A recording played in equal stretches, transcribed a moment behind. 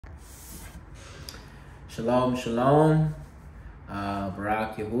Shalom, shalom,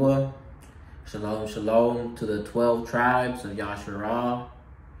 Barak Yahuwah. Shalom, shalom to the 12 tribes of Yasharah.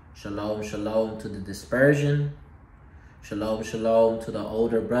 Shalom, shalom to the dispersion. Shalom, shalom to the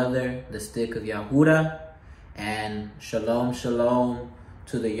older brother, the stick of Yehuda. And shalom, shalom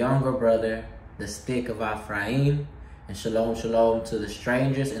to the younger brother, the stick of Ephraim. And shalom, shalom to the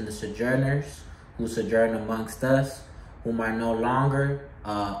strangers and the sojourners who sojourn amongst us, whom are no longer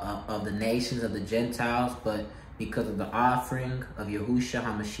of the nations of the Gentiles, but because of the offering of Yehusha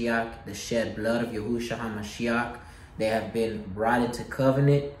HaMashiach, the shed blood of Yehusha HaMashiach, they have been brought into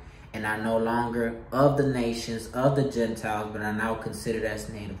covenant and are no longer of the nations of the Gentiles, but are now considered as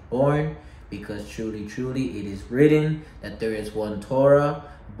native born, because truly, truly it is written that there is one Torah,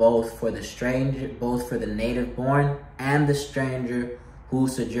 both for the stranger, both for the native born and the stranger who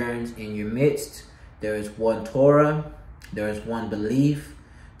sojourns in your midst. There is one Torah, there is one belief,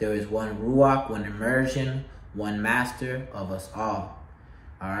 there is one Ruach, one immersion, one master of us all.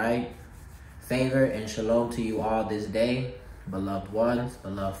 All right? Favor and shalom to you all this day, beloved ones,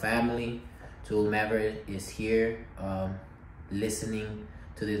 beloved family, to whomever is here listening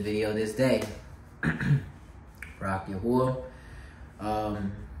to this video this day. Rock Yahuwah.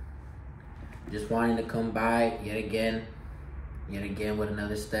 Just wanting to come by yet again with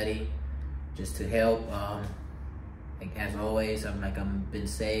another study, just to help. As always, I've been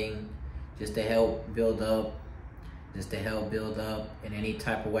saying, just to help build up, in any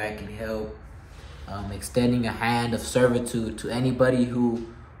type of way I can help. Extending a hand of servitude to anybody who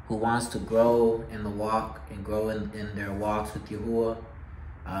wants to grow in the walk and grow in their walks with Yahuwah.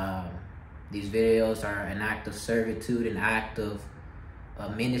 These videos are an act of servitude, an act of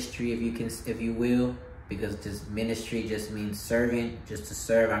ministry, if you will, because this ministry just means servant, just to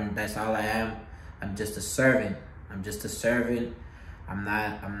serve. That's all I am. I'm just a servant. I'm just a servant. I'm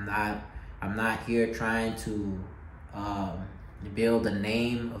not here trying to build the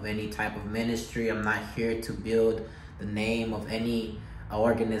name of any type of ministry. I'm not here to build the name of any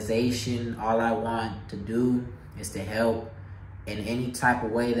organization. All I want to do is to help in any type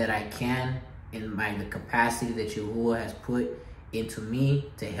of way that I can, in the capacity that Yahuwah has put into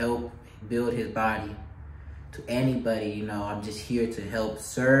me, to help build his body. To anybody, I'm just here to help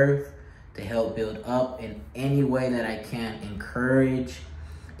serve, to help build up in any way that I can. Encourage.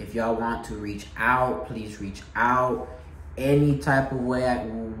 If y'all want to reach out, please reach out. Any type of way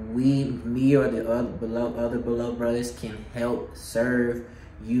me or the other beloved brothers can help serve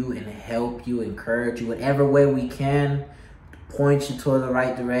you and help you, encourage you, whatever way we can, point you toward the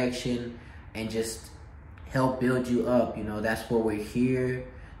right direction and just help build you up. That's what we're here.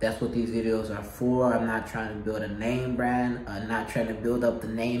 That's what these videos are for. I'm not trying to build a name brand. I'm not trying to build up the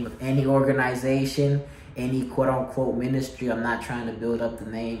name of any organization, any quote-unquote ministry. I'm not trying to build up the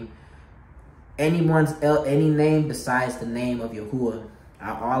name, any name besides the name of Yahuwah.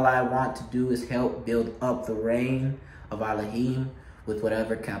 All I want to do is help build up the reign of Elohim with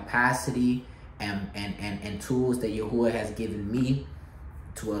whatever capacity and tools that Yahuwah has given me,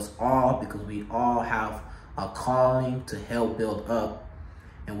 to us all, because we all have a calling to help build up.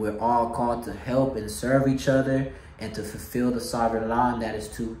 And we're all called to help and serve each other and to fulfill the sovereign law, and that is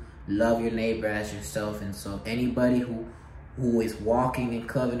to love your neighbor as yourself. And so anybody who is walking in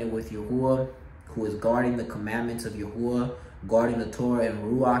covenant with Yahuwah, who is guarding the commandments of Yahuwah, guarding the Torah and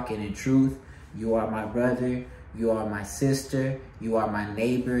Ruach and in truth, you are my brother, you are my sister, you are my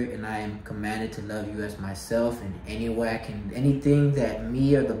neighbor, and I am commanded to love you as myself. And any way I can, anything that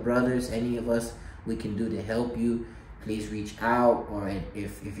me or the brothers, any of us, we can do to help you, please reach out. Or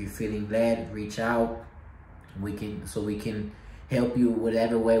if you're feeling led, reach out. We can help you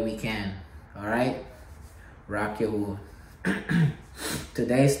whatever way we can. All right? Rock Yahuwah.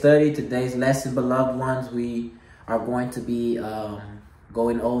 Today's study, today's lesson, beloved ones, we are going to be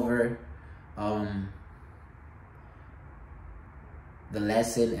going over the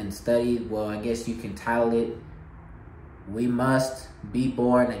lesson and study. Well, I guess you can title it, "We Must Be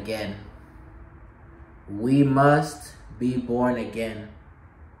Born Again." We must be born again.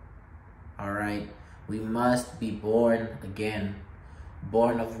 All right? We must be born again.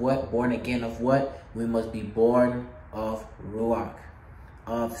 Born of what? Born again of what? We must be born of Ruach,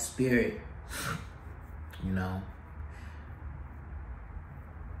 of spirit.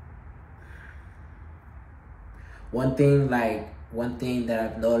 One thing that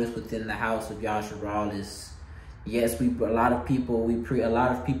I've noticed within the house of Yasharah is, yes, a lot of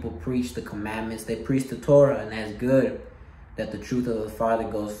people preach the commandments. They preach the Torah, and that's good, that the truth of the Father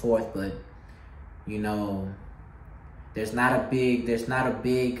goes forth. But there's not a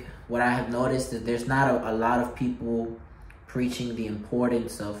big. What I have noticed is there's not a lot of people preaching the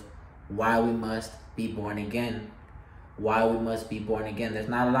importance of why we must be born again. Why we must be born again. There's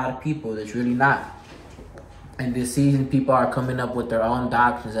not a lot of people. There's really not. In this season, people are coming up with their own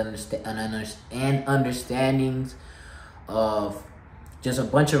doctrines and understandings of just a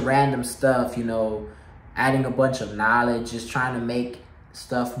bunch of random stuff, you know, adding a bunch of knowledge, just trying to make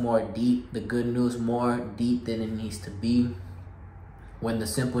stuff more deep, the good news more deep than it needs to be. When the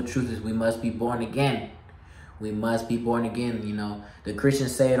simple truth is we must be born again. We must be born again, you know. The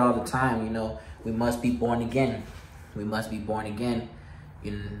Christians say it all the time, you know, we must be born again. We must be born again.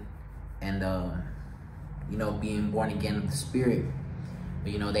 You know, being born again of the Spirit.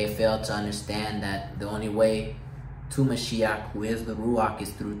 But, you know, they fail to understand that the only way to Mashiach, who is the Ruach, is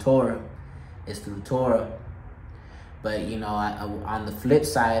through Torah. It's through Torah. But, you know, on the flip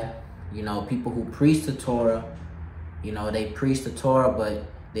side, you know, people who preach the Torah, you know, they preach the Torah, but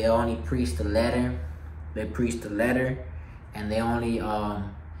they only preach the letter. They preach the letter, and they only,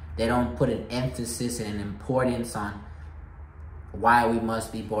 they don't put an emphasis and an importance on why we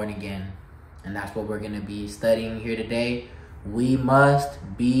must be born again. And that's what we're going to be studying here today. We must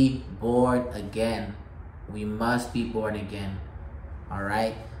be born again. We must be born again. All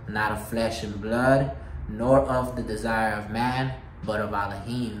right? Not of flesh and blood, nor of the desire of man, but of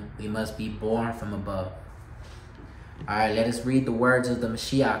Elohim. We must be born from above. All right, let us read the words of the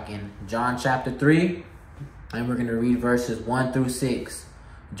Mashiach in John chapter 3. And we're going to read verses 1 through 6.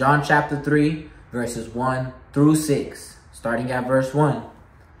 John chapter 3, verses 1 through 6. Starting at verse 1.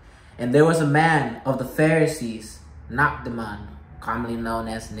 And there was a man of the Pharisees, dimon, commonly known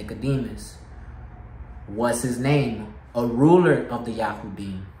as Nicodemus, was his name, a ruler of the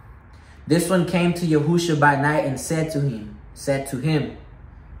Yehudim. This one came to Yehusha by night and said to him,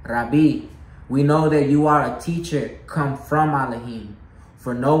 Rabbi, we know that you are a teacher come from Elohim,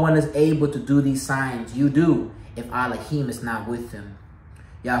 for no one is able to do these signs you do if Elohim is not with him.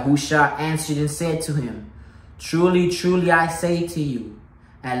 Yehusha answered and said to him, truly, truly, I say to you,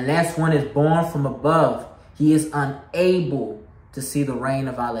 unless one is born from above, he is unable to see the reign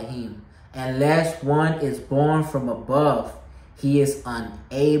of Elohim. Unless one is born from above, he is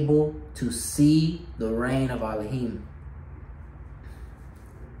unable to see the reign of Elohim.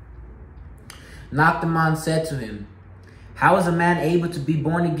 Nachman said to him, how is a man able to be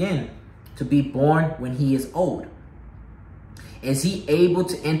born again? To be born when he is old? Is he able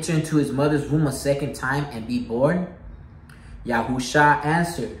to enter into his mother's womb a second time and be born? Yahusha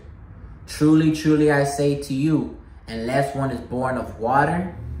answered, truly, truly, I say to you, unless one is born of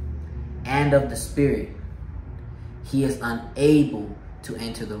water and of the Spirit, he is unable to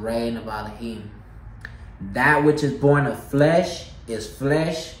enter the reign of Elohim. That which is born of flesh is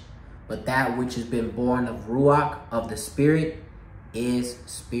flesh, but that which has been born of Ruach, of the Spirit, is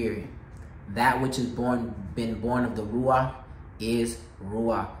Spirit. That which has been born of the Ruach is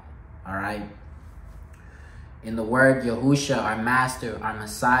Ruach. All right? In the word Yehusha, our Master, our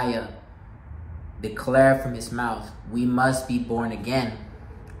Messiah, declared from his mouth, we must be born again.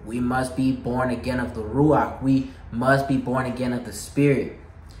 We must be born again of the Ruach. We must be born again of the Spirit.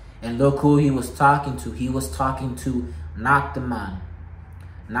 And look who he was talking to. He was talking to Nachman,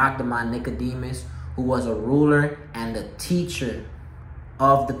 Nicodemus, who was a ruler and a teacher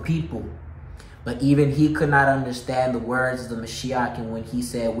of the people. But even he could not understand the words of the Mashiach, and when he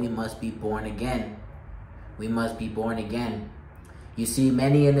said we must be born again. We must be born again. You see,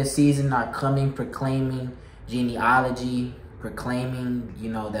 many in this season are coming proclaiming genealogy, proclaiming,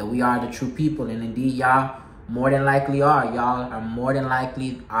 you know, that we are the true people. And indeed, y'all more than likely are. Y'all are more than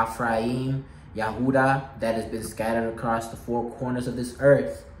likely Ephraim, Yehuda, that has been scattered across the four corners of this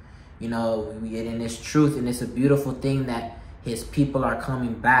earth. You know, and it's truth, and it's a beautiful thing that his people are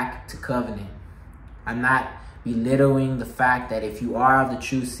coming back to covenant. I'm not belittling the fact that if you are of the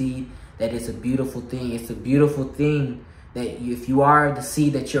true seed, that it's a beautiful thing. It's a beautiful thing that if you are of the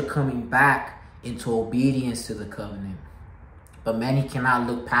seed, that you're coming back into obedience to the covenant. But many cannot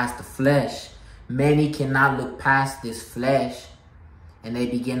look past the flesh. Many cannot look past this flesh. And they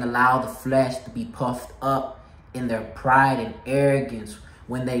begin to allow the flesh to be puffed up in their pride and arrogance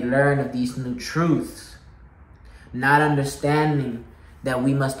when they learn of these new truths. Not understanding that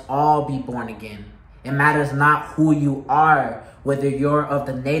we must all be born again. It matters not who you are, whether you're of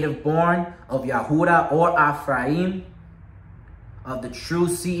the native born of Yehuda or Ephraim, of the true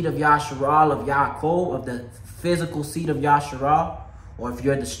seed of Yasharal, of Yaakov, of the physical seed of Yasharal, or if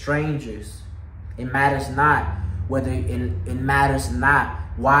you're the strangers. It matters not whether it matters not.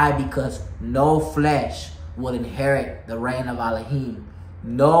 Why? Because no flesh will inherit the reign of Elohim.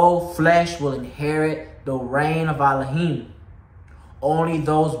 No flesh will inherit the reign of Elohim. Only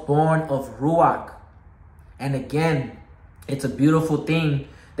those born of Ruach. And again, it's a beautiful thing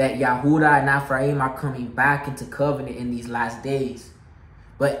that Yehuda and Ephraim are coming back into covenant in these last days.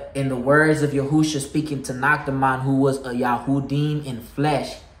 But in the words of Yehusha speaking to Nachman, who was a Yehudim in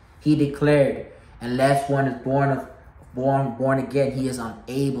flesh, he declared, unless one is born again, he is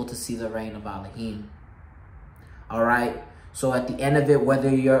unable to see the reign of Elohim. All right. So at the end of it, whether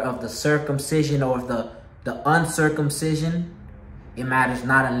you're of the circumcision or of the uncircumcision, it matters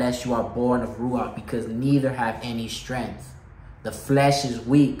not unless you are born of Ruach, because neither have any strength. The flesh is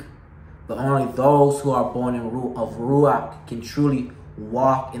weak, but only those who are born of Ruach can truly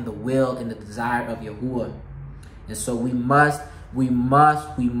walk in the will and the desire of Yahuwah. And so we must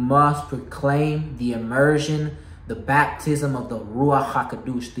proclaim the immersion, the baptism of the Ruach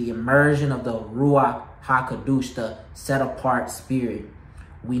HaKadosh, the immersion of the Ruach HaKadosh, the set-apart spirit.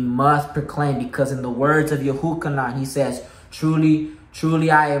 We must proclaim, because in the words of Yehukanan, he says, truly,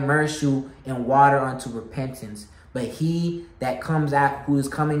 truly I immerse you in water unto repentance. But he that who is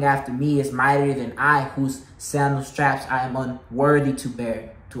coming after me is mightier than I, whose sandal straps I am unworthy to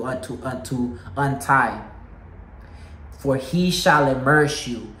bear, to untie. For he shall immerse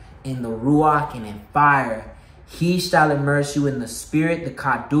you in the Ruach and in fire. He shall immerse you in the spirit, the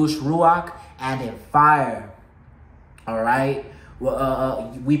Kadosh Ruach, and in fire. All right.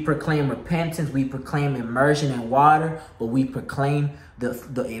 We proclaim repentance. We proclaim immersion in water, but we proclaim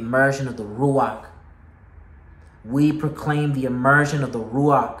the immersion of the Ruach. We proclaim the immersion of the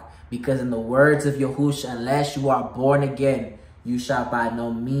Ruach, because in the words of Yehusha, unless you are born again, you shall by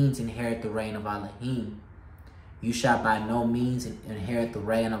no means inherit the reign of Elohim. You shall by no means inherit the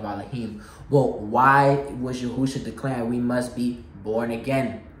reign of Elohim. Well, why was Yehusha declaring we must be born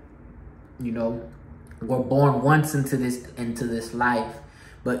again? You know, we're born once into this life,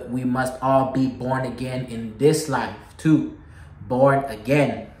 but we must all be born again in this life too. Born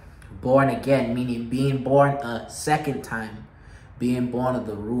again. Born again, meaning being born a second time, being born of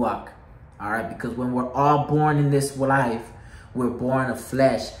the Ruach. All right, because when we're all born in this life, we're born of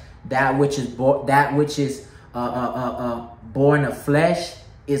flesh. That which is born of flesh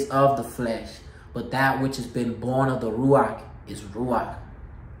is of the flesh, but that which has been born of the Ruach is Ruach.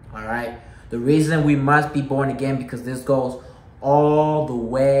 All right. The reason we must be born again, because this goes all the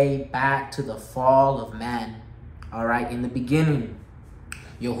way back to the fall of man. All right. In the beginning,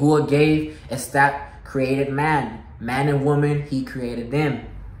 Yahuwah created man. Man and woman, he created them.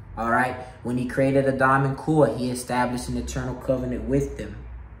 All right. When he created Adam and Kua, he established an eternal covenant with them.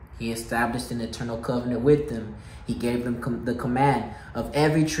 He established an eternal covenant with them. He gave them the command of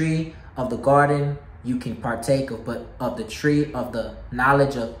every tree of the garden you can partake of, but of the tree of the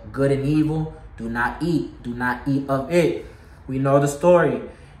knowledge of good and evil, do not eat. Do not eat of it. We know the story.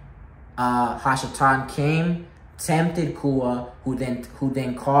 Hashatan came, tempted Kua, who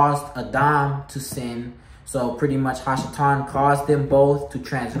then caused Adam to sin. So pretty much Hashatan caused them both to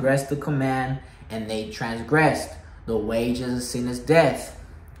transgress the command, and they transgressed. The wages of sin is death.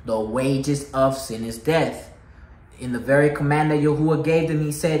 The wages of sin is death. In the very command that Yahuwah gave them,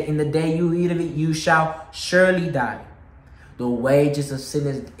 he said, in the day you eat of it, you shall surely die. The wages of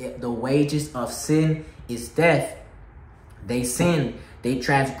sin is death. They sinned. They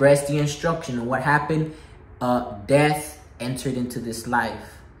transgressed the instruction. And what happened? Death entered into this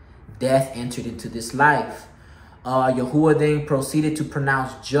life. Death entered into this life. Yahuwah then proceeded to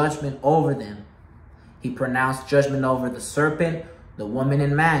pronounce judgment over them. He pronounced judgment over the serpent, the woman,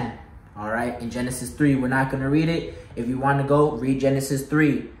 and man. All right, in Genesis 3, we're not going to read it. If you want to go, read Genesis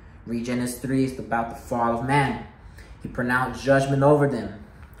 3. Read Genesis 3. It's about the fall of man. He pronounced judgment over them.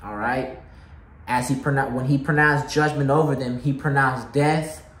 All right. When he pronounced judgment over them, he pronounced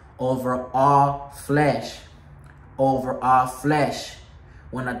death over all flesh. Over all flesh.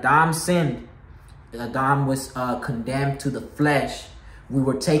 When Adam sinned, Adam was condemned to the flesh. We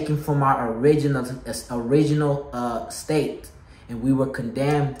were taken from our original state, and we were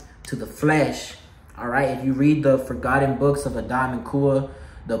condemned to the flesh. All right. If you read the forgotten books of Adam and Kua,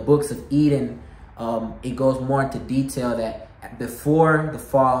 the books of Eden, it goes more into detail that before the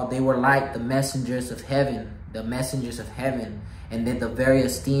fall, they were like the messengers of heaven, and then the very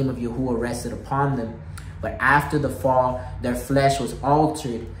esteem of Yahuwah rested upon them. But after the fall, their flesh was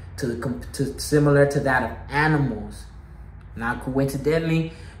altered to similar to that of animals. Not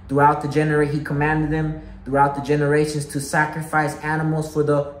coincidentally, he commanded them throughout the generations to sacrifice animals for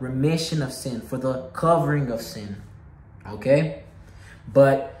the remission of sin, for the covering of sin. Okay?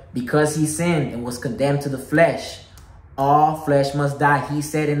 But because he sinned and was condemned to the flesh, all flesh must die. He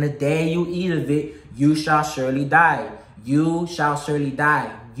said, in the day you eat of it, you shall surely die. You shall surely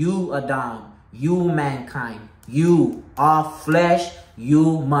die. You, Adam. You, mankind. You are flesh.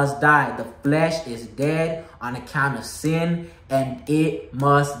 You must die. The flesh is dead on account of sin, and it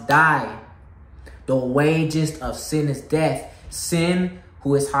must die. The wages of sin is death. Sin,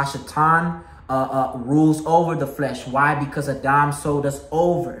 who is Hashatan, rules over the flesh. Why? Because Adam sold us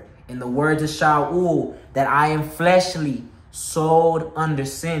over. In the words of Shaul, that I am fleshly, sold under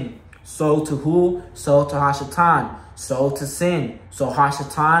sin. Sold to who? Sold to Hashatan. Sold to sin. So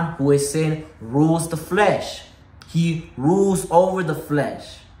Hashatan, who is sin, rules the flesh. He rules over the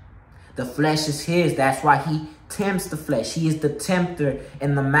flesh. The flesh is his. That's why he tempts the flesh. He is the tempter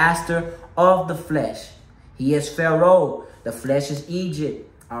and the master of the flesh. He is Pharaoh. The flesh is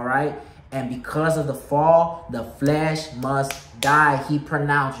Egypt. All right. And because of the fall, the flesh must die. He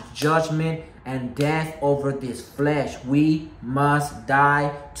pronounced judgment and death over this flesh. We must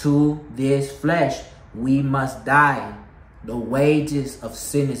die to this flesh. We must die. The wages of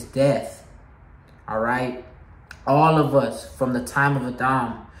sin is death. All right. All of us from the time of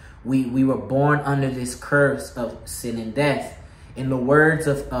Adam, we were born under this curse of sin and death. In the words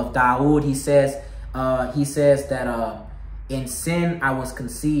of Dawood, he says that in sin I was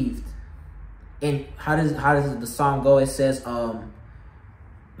conceived. And how does the song go? It says,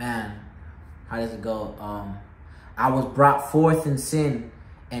 man, how does it go? I was brought forth in sin,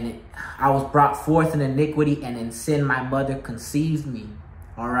 and I was brought forth in iniquity, and in sin my mother conceived me.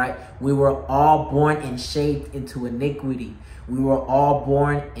 All right. We were all born and shaped into iniquity. We were all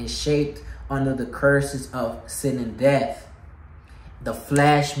born and shaped under the curses of sin and death. The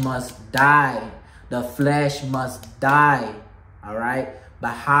flesh must die. The flesh must die. All right.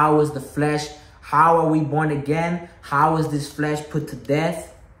 But how is the flesh? How are we born again? How is this flesh put to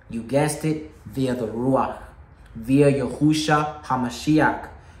death? You guessed it, via the Ruach, via Yehusha HaMashiach.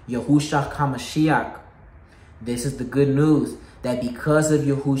 Yehusha HaMashiach. This is the good news, that because of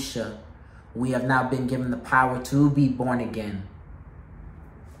Yehusha, we have now been given the power to be born again.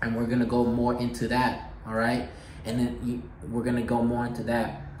 And we're going to go more into that, all right? And then we're going to go more into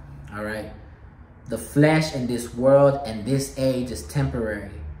that, all right? The flesh in this world and this age is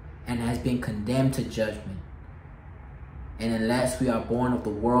temporary and has been condemned to judgment. And unless we are born of the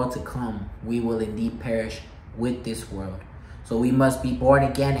world to come, we will indeed perish with this world. So we must be born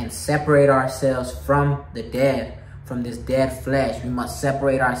again and separate ourselves from the dead, from this dead flesh. We must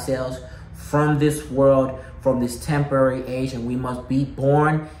separate ourselves from this world, from this temporary age, and we must be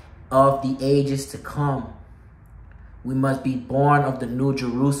born of the ages to come. We must be born of the new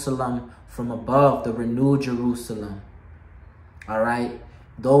Jerusalem from above, the renewed Jerusalem. All right?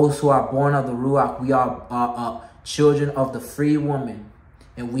 Those who are born of the Ruach, we are children of the free woman,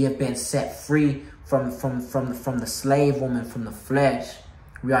 and we have been set free from the slave woman, from the flesh.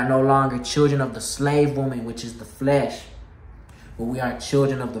 We are no longer children of the slave woman, which is the flesh, but we are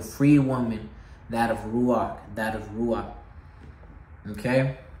children of the free woman, that of Ruach,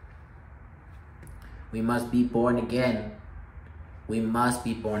 Okay? We must be born again. We must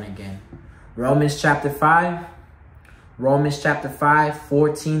be born again. Romans chapter 5,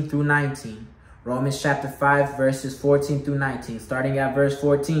 14 through 19. Romans chapter 5, verses 14 through 19, starting at verse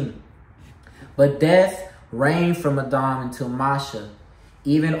 14. But death reigned from Adam until Masha,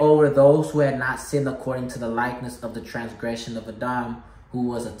 even over those who had not sinned according to the likeness of the transgression of Adam,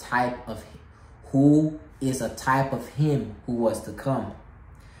 who is a type of him who was to come.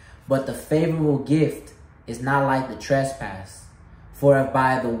 But the favorable gift is not like the trespass. For if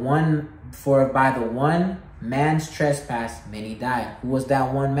by the one man's trespass many died. Who was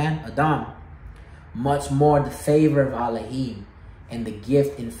that one man? Adam. Much more the favor of Elohim and the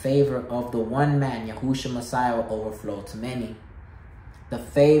gift in favor of the one man, Yehusha Messiah, will overflow to many. The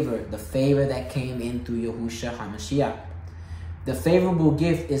favor that came in through Yehusha HaMashiach. The favorable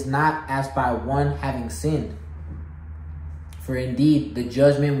gift is not as by one having sinned. For indeed, the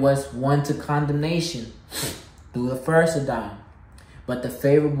judgment was one to condemnation through the first Adam. But the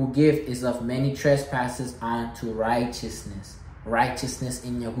favorable gift is of many trespasses unto righteousness. Righteousness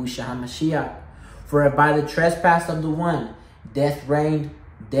in Yehusha HaMashiach. For by the trespass of the one, death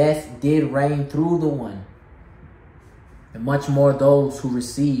did reign through the one. And much more those who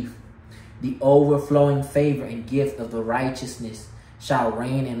receive the overflowing favor and gift of the righteousness shall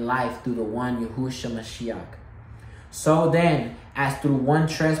reign in life through the one Yehusha Mashiach. So then, as through one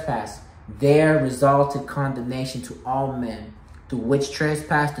trespass, there resulted condemnation to all men, through which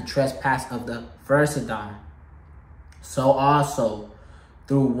trespass, the trespass of the first Adam. So also,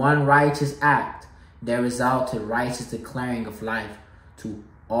 through one righteous act, there resulted righteous declaring of life to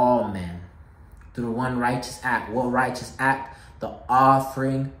all men. Through one righteous act. What righteous act? The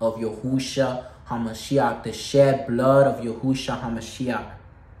offering of Yehusha HaMashiach, the shed blood of Yehusha HaMashiach.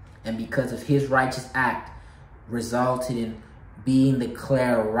 And because of his righteous act, resulted in being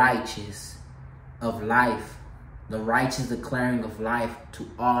declared righteous of life. The righteous declaring of life to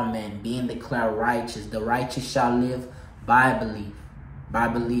all men, being declared righteous. The righteous shall live by belief. By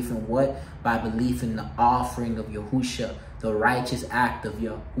belief in what? By belief in the offering of Yehusha, the righteous act of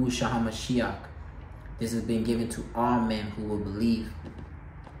Yehusha HaMashiach. This has been given to all men who will believe.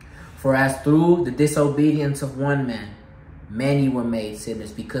 For as through the disobedience of one man, many were made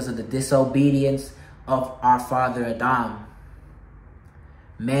sinners, because of the disobedience of our father Adam,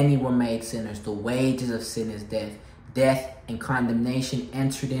 many were made sinners. The wages of sin is death. Death and condemnation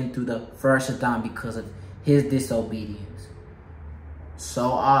entered in through the first Adam because of his disobedience. So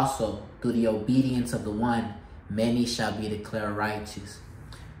also, through the obedience of the one, many shall be declared righteous.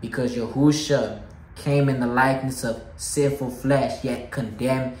 Because Yehusha came in the likeness of sinful flesh, yet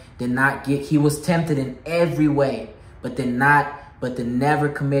condemned, he was tempted in every way, but did never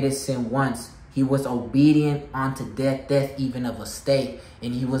committed sin once. He was obedient unto death, death even of a stake.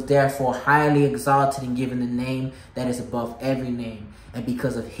 And he was therefore highly exalted and given the name that is above every name. And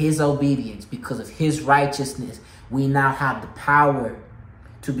because of his obedience, because of his righteousness, we now have the power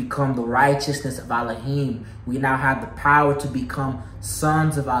to become the righteousness of Elohim. We now have the power to become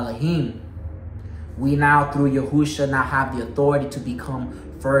sons of Elohim. We now, through Yehusha, now have the authority to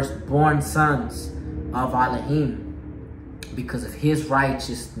become firstborn sons of Elohim. Because of his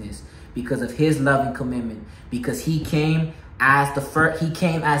righteousness, because of his loving commitment, because he came as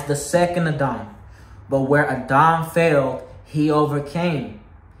the second Adam. But where Adam failed, he overcame.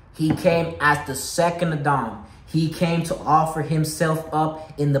 He came as the second Adam. He came to offer himself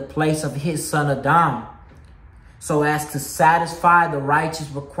up in the place of his son Adam, so as to satisfy the righteous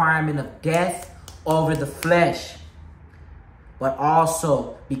requirement of death over the flesh. But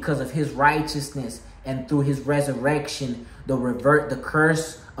also because of his righteousness and through his resurrection, the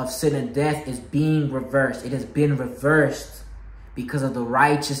curse of sin and death is being reversed. It has been reversed because of the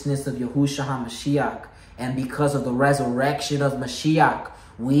righteousness of Yehusha HaMashiach, and because of the resurrection of Mashiach.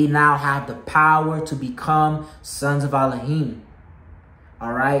 We now have the power to become sons of Elohim.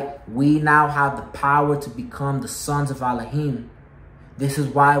 All right? We now have the power to become the sons of Elohim. This is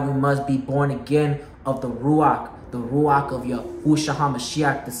why we must be born again of the Ruach of Yehusha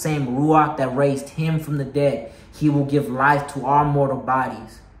HaMashiach, the same Ruach that raised him from the dead. He will give life to our mortal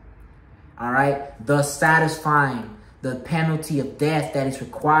bodies. All right? Thus satisfying the penalty of death that is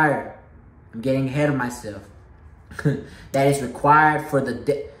required. I'm getting ahead of myself. That is required for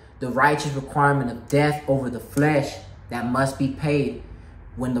the righteous requirement of death over the flesh that must be paid.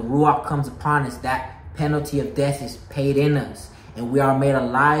 When the Ruach comes upon us, that penalty of death is paid in us. And we are made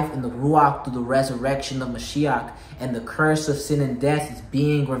alive in the Ruach through the resurrection of Mashiach. And the curse of sin and death is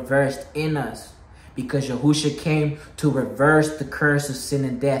being reversed in us. Because Yehusha came to reverse the curse of sin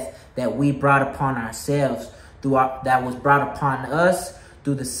and death that we brought upon ourselves. That was brought upon us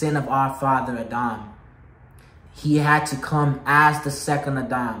through the sin of our father Adam. He had to come as the second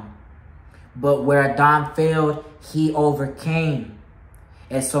Adam. But where Adam failed, he overcame.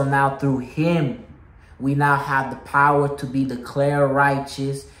 And so now through him, we now have the power to be declared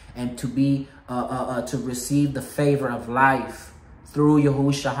righteous and to be to receive the favor of life through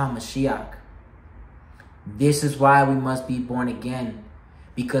Yehusha HaMashiach. This is why we must be born again,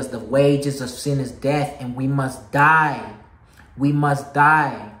 because the wages of sin is death, and we must die. We must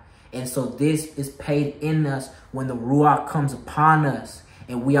die. And so this is paid in us when the Ruach comes upon us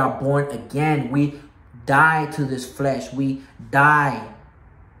and we are born again. We die to this flesh. We die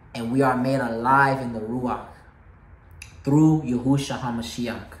and we are made alive in the Ruach through Yehusha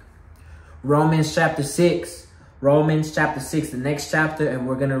HaMashiach. Romans chapter 6, the next chapter, and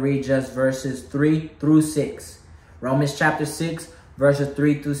we're going to read just verses 3 through 6. Romans chapter 6, verses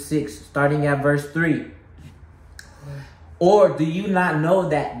 3 through 6, starting at verse 3. Or do you not know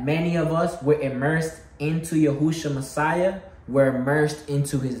that many of us were immersed into Yehusha Messiah, were immersed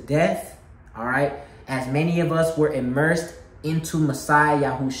into his death? All right. As many of us were immersed into Messiah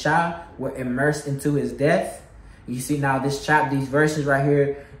Yahusha, were immersed into his death. You see now these verses right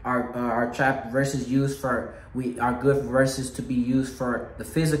here are verses used for, are good verses to be used for the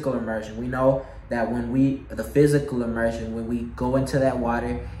physical immersion. We know that the physical immersion, when we go into that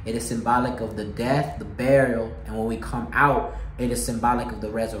water, it is symbolic of the death, the burial, and when we come out, it is symbolic of the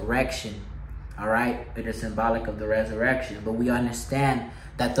resurrection. All right, it is symbolic of the resurrection. But we understand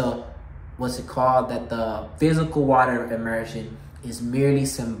that the physical water immersion is merely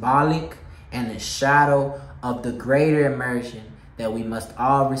symbolic and a shadow of the greater immersion that we must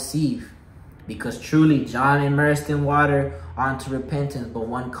all receive. Because truly, John immersed in water unto repentance, but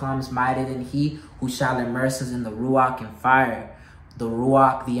one comes mightier than he, who shall immerse us in the Ruach and fire. The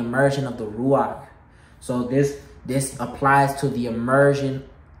Ruach, the immersion of the Ruach. So this applies to the immersion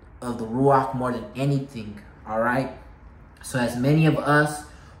of the Ruach more than anything, all right? So as many of us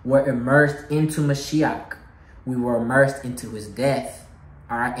were immersed into Mashiach, we were immersed into his death,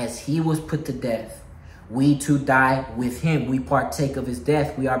 all right? As he was put to death, we too die with him. We partake of his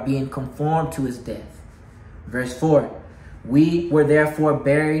death. We are being conformed to his death. Verse 4, we were therefore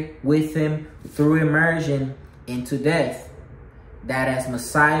buried with him through immersion into death, that as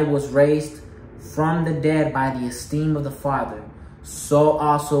Messiah was raised from the dead by the esteem of the Father, so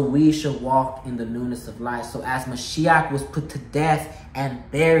also we should walk in the newness of life. So as Mashiach was put to death and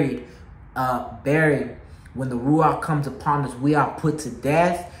buried, when the Ruach comes upon us, we are put to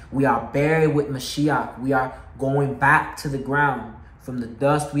death. We are buried with Mashiach. We are going back to the ground. From the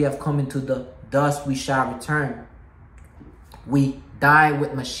dust we have come, into the dust we shall return. We die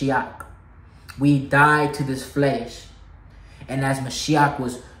with Mashiach. We die to this flesh. And as Mashiach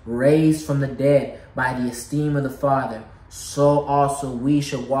was raised from the dead by the esteem of the Father, so also we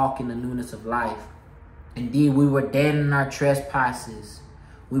should walk in the newness of life. Indeed, we were dead in our trespasses.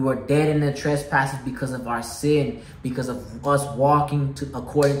 We were dead in the trespasses because of our sin, because of us walking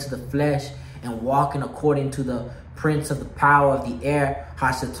according to the flesh and walking according to the prince of the power of the air,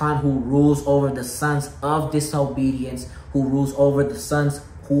 Hashatan, who rules over the sons of disobedience, who rules over the sons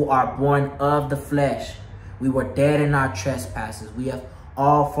who are born of the flesh. We were dead in our trespasses. We have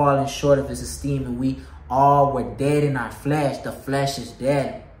all fallen short of his esteem, and we all were dead in our flesh. The flesh is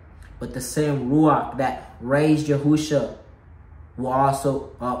dead. But the same Ruach that raised Yehusha will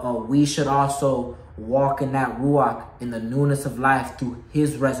also, we should also walk in that Ruach in the newness of life through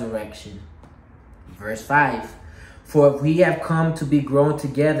his resurrection. Verse 5, for if we have come to be grown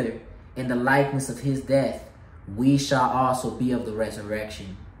together in the likeness of his death, we shall also be of the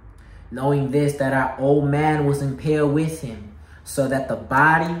resurrection. Knowing this, that our old man was impaled with him, so that the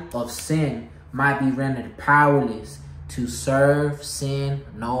body of sin might be rendered powerless, to serve sin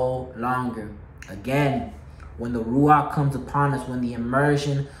no longer. Again, when the Ruach comes upon us, when the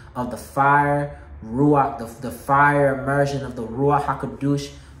immersion of the fire, Ruach, the fire immersion of the Ruach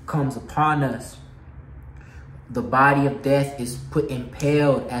HaKadosh comes upon us, the body of death is put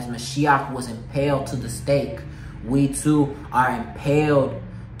impaled as Mashiach was impaled to the stake. We too are impaled,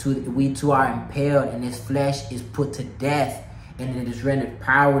 and this flesh is put to death, and it is rendered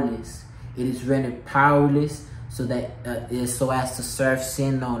powerless. It is rendered powerless so that so as to serve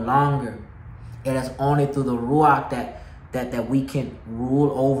sin no longer. It is only through the Ruach that we can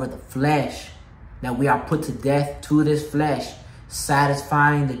rule over the flesh, that we are put to death to this flesh,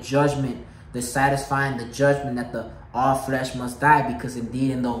 satisfying the judgment that all flesh must die. Because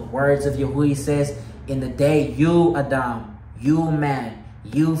indeed, in the words of Yehud, he says, in the day you, Adam, you man,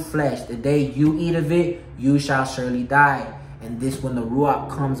 you flesh, the day you eat of it, you shall surely die. And this, when the Ruach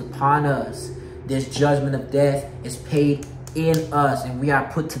comes upon us, this judgment of death is paid in us, and we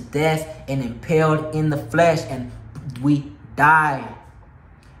are put to death and impaled in the flesh, and we die.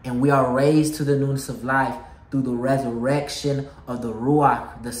 And we are raised to the newness of life through the resurrection of the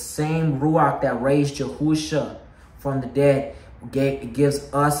Ruach. The same Ruach that raised Yehusha from the dead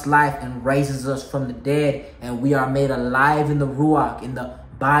gives us life and raises us from the dead, and we are made alive in the Ruach. In the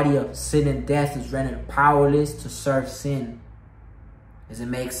body of sin and death is rendered powerless to serve sin. Does it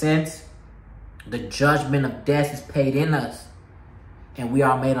make sense? The judgment of death is paid in us, and we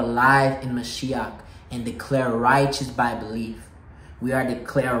are made alive in Mashiach and declared righteous by belief. We are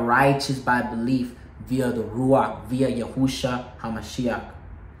declared righteous by belief via the Ruach, via Yehusha HaMashiach.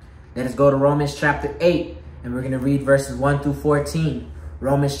 Let us go to Romans chapter 8, and we're going to read verses 1 through 14.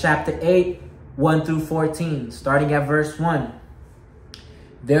 Romans chapter 8, 1 through 14, starting at verse 1.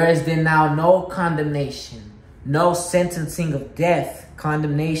 There is then now no condemnation, no sentencing of death.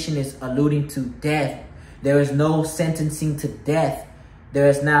 Condemnation is alluding to death. There is no sentencing to death. There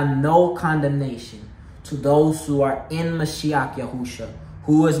is now no condemnation to those who are in Mashiach Yehusha.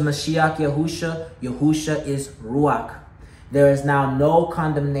 Who is Mashiach Yehusha? Yehusha is Ruach. There is now no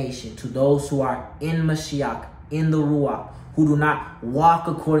condemnation to those who are in Mashiach, in the Ruach, who do not walk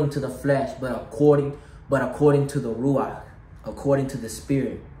according to the flesh, but according to the Ruach, according to the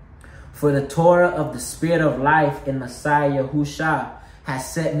Spirit. For the Torah of the Spirit of life in Messiah Yehusha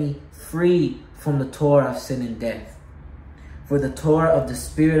has set me free from the Torah of sin and death. For the Torah of the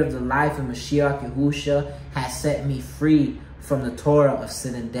Spirit of the life in Mashiach Yehusha has set me free from the Torah of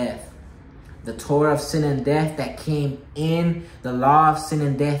sin and death. The Torah of sin and death that came in, the law of sin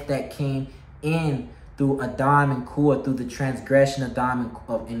and death that came in through Adam and Kua, through the transgression of Adam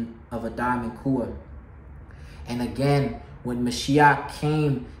and Kua. And again, when Mashiach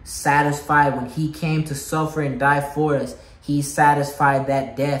came, satisfied, when he came to suffer and die for us, he satisfied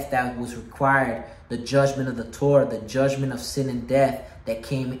that death that was required the judgment of the Torah, the judgment of sin and death that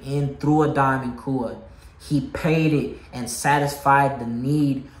came in through Adam and Kua. He paid it and satisfied the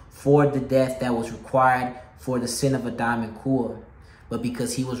need for the death that was required for the sin of Adam and Kua. But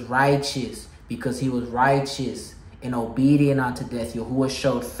because he was righteous and obedient unto death, Yahuwah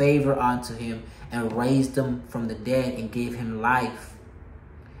showed favor unto him and raised him from the dead and gave him life.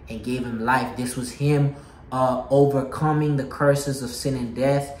 This was him overcoming the curses of sin and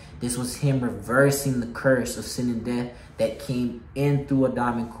death. This was him reversing the curse of sin and death that came in through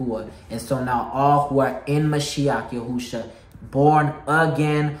Adam and Kua. And so now all who are in Mashiach Yehusha, born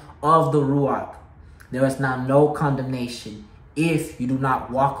again of the Ruach, there is now no condemnation if you do not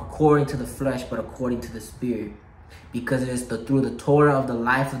walk according to the flesh, but according to the Spirit. Because it is through the Torah of the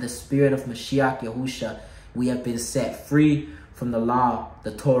life of the Spirit of Mashiach Yehusha, we have been set free from the law,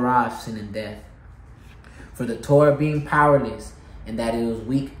 the Torah of sin and death. For the Torah being powerless, and that it was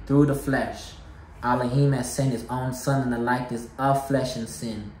weak through the flesh, Elohim has sent his own Son in the likeness of flesh and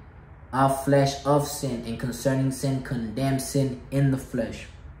sin, of flesh of sin, and concerning sin, condemned sin in the flesh.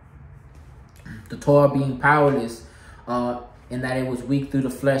 The Torah being powerless, in that it was weak through the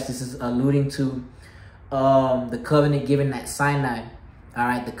flesh. This is alluding to the covenant given at Sinai. All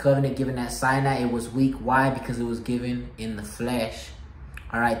right, the covenant given at Sinai, it was weak. Why? Because it was given in the flesh.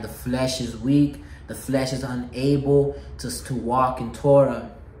 All right, the flesh is weak. The flesh is unable to walk in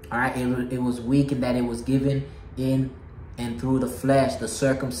Torah. All right, it was weak in that it was given in and through the flesh. The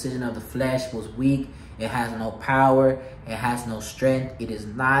circumcision of the flesh was weak. It has no power. It has no strength. It is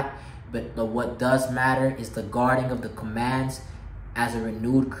not. But what does matter is the guarding of the commands as a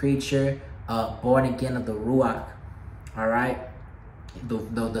renewed creature, born again of the Ruach. All right.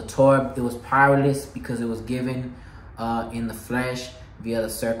 The Torah, it was powerless because it was given in the flesh via the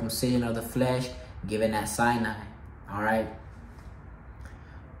circumcision of the flesh given at Sinai. All right.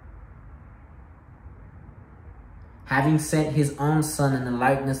 Having sent his own Son in the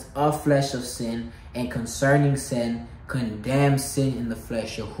likeness of flesh of sin, and concerning sin, condemned sin in the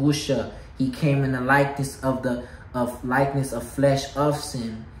flesh. Yehusha, he came in the likeness of flesh of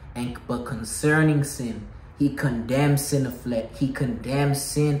sin, but concerning sin, he condemned sin of flesh. He condemned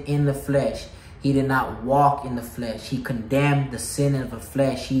sin in the flesh. He did not walk in the flesh. He condemned the sin of the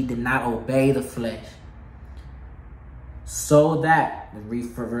flesh. He did not obey the flesh. So that, read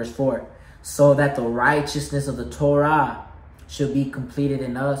for verse 4, so that the righteousness of the Torah should be completed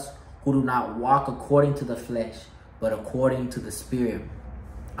in us who do not walk according to the flesh, but according to the Spirit.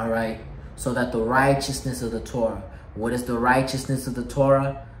 All right. So that the righteousness of the Torah. What is the righteousness of the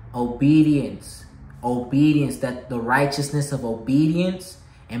Torah? Obedience. Obedience. That the righteousness of obedience,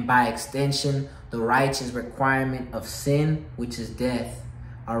 and by extension, the righteous requirement of sin, which is death.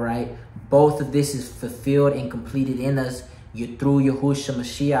 All right. Both of this is fulfilled and completed in us through Yehusha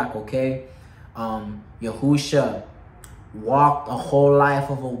Mashiach. Okay. Yehusha walked a whole life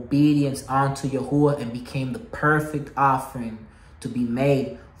of obedience unto Yahuwah and became the perfect offering to be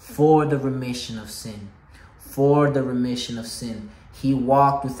made for the remission of sin. For the remission of sin. He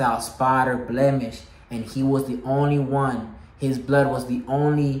walked without spot or blemish, and he was the only one. His blood was the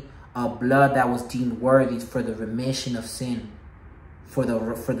only blood that was deemed worthy for the remission of sin, for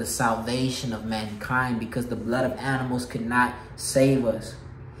the salvation of mankind, because the blood of animals could not save us.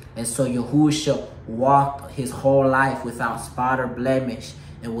 And so Yehusha walked his whole life without spot or blemish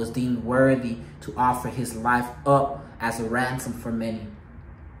and was deemed worthy to offer his life up as a ransom for many.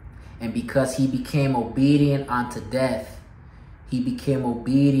 And because he became obedient unto death, he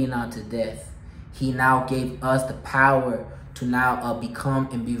now gave us the power to now become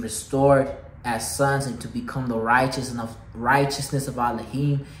and be restored as sons, and to become the righteousness of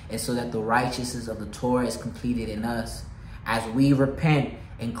Elohim, and so that the righteousness of the Torah is completed in us. As we repent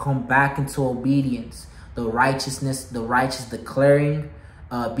and come back into obedience, the righteous declaring,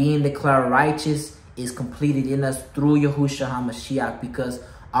 being declared righteous, is completed in us through Yehusha HaMashiach, because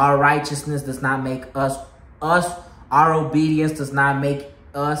our righteousness does not make us. Our obedience does not make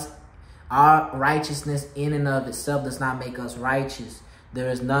us. Our righteousness in and of itself does not make us righteous. There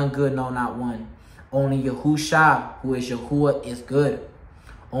is none good, no, not one. Only Yehusha, who is Yahuwah, is good.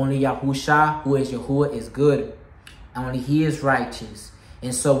 Only Yahusha, who is Yahuwah, is good. Only he is righteous.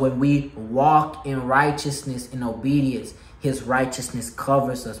 And so when we walk in righteousness and obedience, his righteousness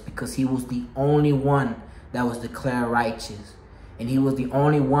covers us, because he was the only one that was declared righteous. And he was the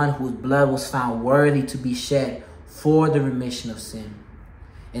only one whose blood was found worthy to be shed for the remission of sin.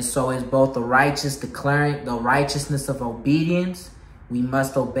 And so it's both the righteous declaring the righteousness of obedience. We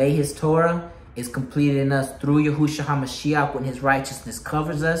must obey his Torah. It's completed in us through Yehusha HaMashiach when his righteousness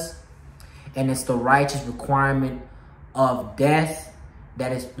covers us. And it's the righteous requirement of death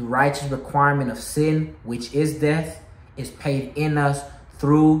that is the righteous requirement of sin, which is death, is paid in us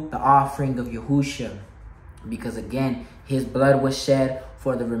through the offering of Yehusha. Because again, his blood was shed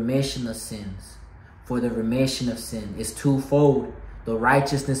for the remission of sins. For the remission of sin is twofold. The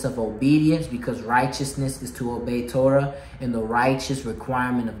righteousness of obedience, because righteousness is to obey Torah, and the righteous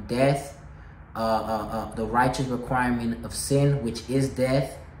requirement of death, the righteous requirement of sin, which is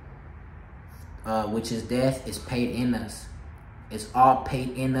death, is paid in us. It's all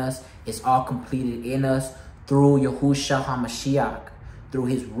paid in us. It's all completed in us through Yehusha HaMashiach, through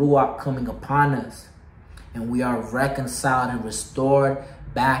his Ruach coming upon us. And we are reconciled and restored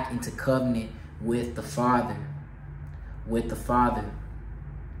back into covenant with the Father. With the Father.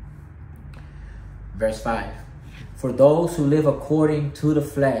 Verse 5. For those who live according to the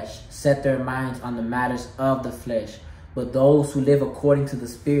flesh set their minds on the matters of the flesh, but those who live according to the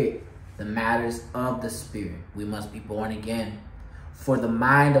Spirit, the matters of the Spirit. We must be born again. For the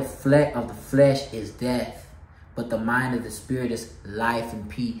mind of the flesh is death, but the mind of the Spirit is life and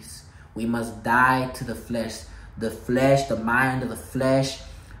peace. We must die to the flesh. The mind of the flesh,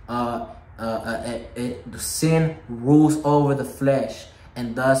 the sin rules over the flesh.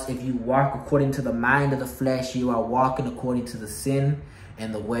 And thus, if you walk according to the mind of the flesh, you are walking according to the sin,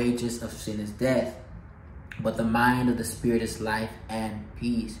 and the wages of sin is death. But the mind of the Spirit is life and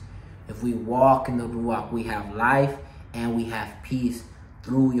peace. If we walk in the Ruach, we have life and we have peace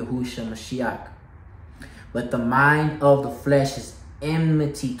through Yehusha Mashiach. But the mind of the flesh is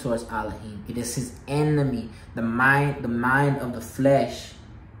enmity towards Elohim. It is his enemy. The mind of the flesh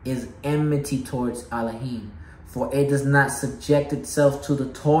is enmity towards Elohim. For it does not subject itself to the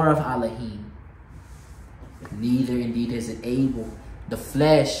Torah of Elohim. Neither indeed is it able. The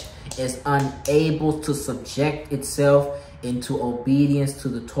flesh is unable to subject itself into obedience to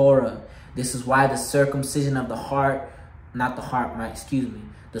the Torah. This is why the circumcision of the heart,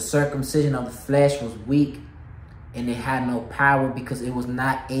 the circumcision of the flesh was weak, and it had no power, because it was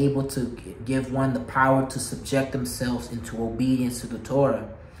not able to give one the power to subject themselves into obedience to the Torah.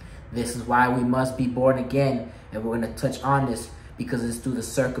 This is why we must be born again, and we're going to touch on this, because it's through the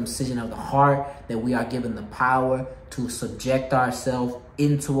circumcision of the heart that we are given the power to subject ourselves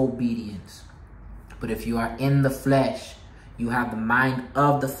into obedience. But if you are in the flesh, you have the mind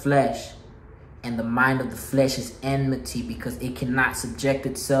of the flesh, and the mind of the flesh is enmity, because it cannot subject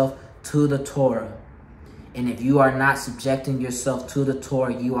itself to the Torah. And if you are not subjecting yourself to the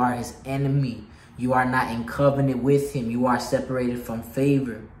Torah, you are his enemy. You are not in covenant with him. You are separated from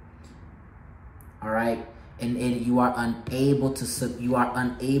favor. All right? And you are unable to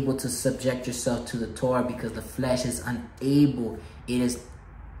subject yourself to the Torah, because the flesh is unable. It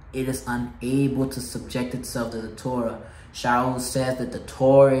is unable to subject itself to the Torah. Shaul says that the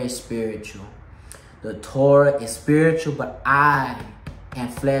Torah is spiritual. The Torah is spiritual, but I am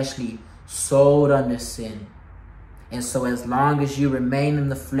fleshly, sold under sin. And so as long as you remain in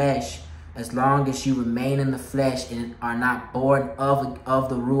the flesh, and are not born of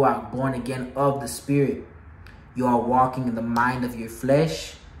the Ruach, born again of the Spirit, you are walking in the mind of your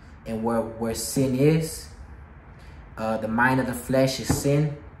flesh, and where sin is, the mind of the flesh is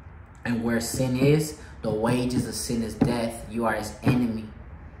sin, and where sin is, the wages of sin is death. You are his enemy.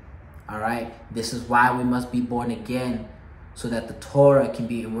 All right? This is why we must be born again, so that the Torah can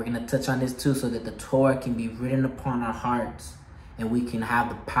be, and we're going to touch on this too, so that the Torah can be written upon our hearts, and we can have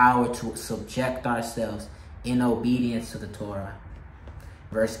the power to subject ourselves in obedience to the Torah.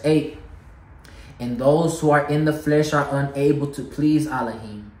 Verse 8. And those who are in the flesh are unable to please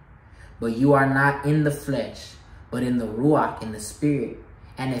Elohim. But you are not in the flesh, but in the Ruach, in the Spirit.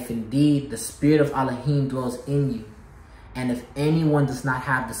 And if indeed the Spirit of Elohim dwells in you, and if anyone does not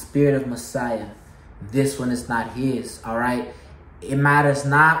have the Spirit of Messiah, this one is not his. All right? It matters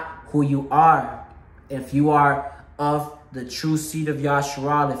not who you are. If you are of the true seed of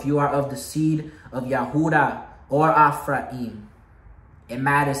Yahshua, if you are of the seed of Yehuda or Ephraim, it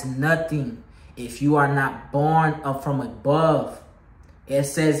matters nothing if you are not born up from above. It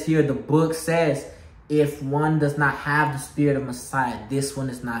says here, the book says, if one does not have the Spirit of Messiah, this one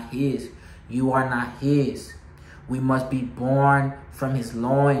is not his. You are not his. We must be born from his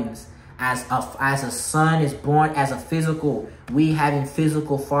loins. As a son is born as a physical, we having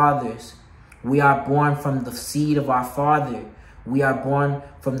physical fathers, we are born from the seed of our father. We are born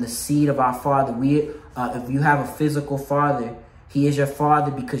from the seed of our father. If you have a physical father, he is your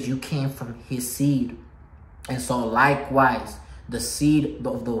father because you came from his seed. And so likewise, the seed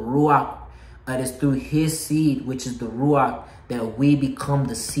of the Ruach, it is through his seed, which is the Ruach, that we become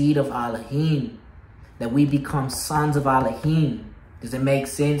the seed of Elohim, that we become sons of Elohim. Does it make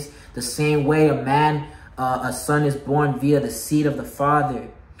sense? The same way a man a son is born via the seed of the Father,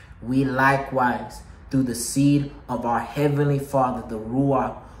 we likewise, through the seed of our heavenly Father, the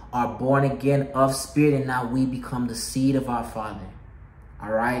Ruach, are born again of spirit, and now we become the seed of our Father.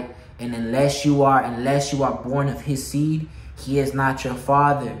 All right? And unless you are born of his seed, he is not your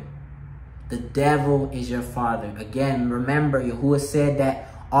father. The devil is your father. Again, remember, Yahuwah said that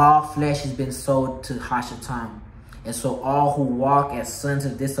all flesh has been sold to Hashatan. And so all who walk as sons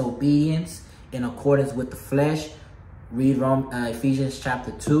of disobedience in accordance with the flesh, read Ephesians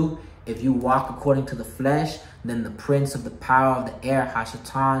chapter 2. If you walk according to the flesh, then the prince of the power of the air,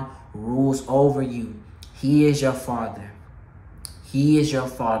 Hashatan, rules over you. He is your father. He is your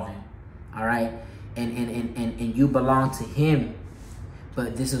father. All right? And you belong to him.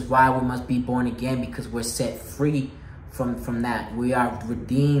 But this is why we must be born again, because we're set free from that. We are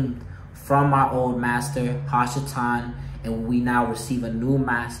redeemed from our old master, Hashatan, and we now receive a new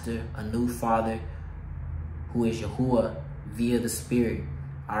master, a new father, who is Yahuwah via the Spirit.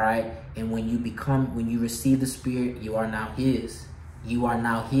 All right? And when you receive the Spirit, you are now his. You are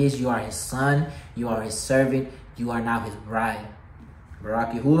now his. You are his son. You are his servant. You are now his bride.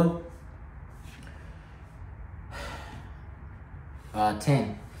 Barak Yahuwah.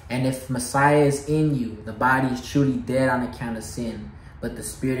 10. And if Messiah is in you, the body is truly dead on account of sin, but the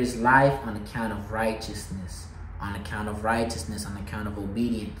spirit is life on account of righteousness. On account of righteousness, on account of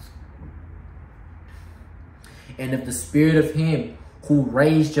obedience. And if the spirit of him who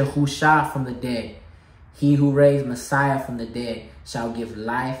raised Yehusha from the dead, he who raised Messiah from the dead, shall give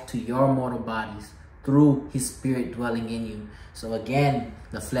life to your mortal bodies through his spirit dwelling in you. So again,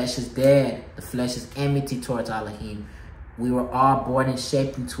 the flesh is dead. The flesh is enmity towards Elohim. We were all born and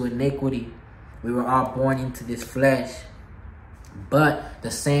shaped into iniquity. We were all born into this flesh. But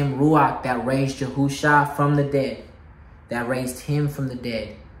the same Ruach that raised Yehusha from the dead, that raised him from the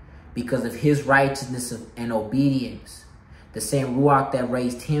dead, because of his righteousness and obedience, the same Ruach that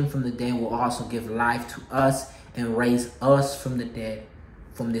raised him from the dead will also give life to us and raise us from the dead,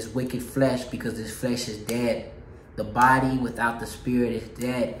 from this wicked flesh, because this flesh is dead. The body without the spirit is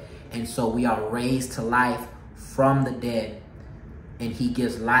dead. And so we are raised to life from the dead. And he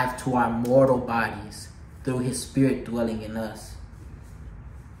gives life to our mortal bodies through his spirit dwelling in us.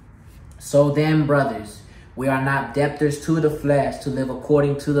 So then, brothers, we are not debtors to the flesh to live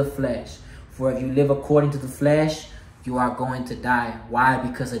according to the flesh. For if you live according to the flesh, you are going to die. Why?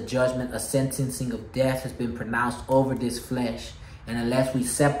 Because a judgment, a sentencing of death has been pronounced over this flesh. And unless we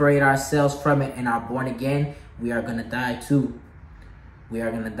separate ourselves from it and are born again, we are going to die too. We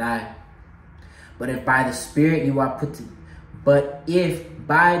are going to die. But if by the Spirit you are if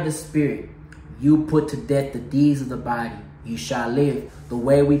by the Spirit you put to death the deeds of the body, you shall live. The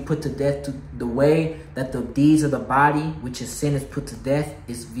way we put to death, the way that the deeds of the body, which is sin, is put to death,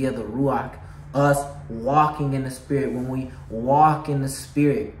 is via the Ruach. Us walking in the Spirit. When we walk in the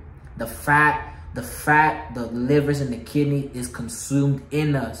Spirit, the fat, the livers and the kidney is consumed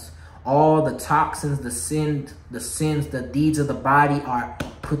in us. All the toxins, the sins, the deeds of the body are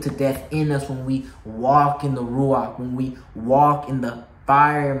put to death in us when we walk in the Ruach, when we walk in the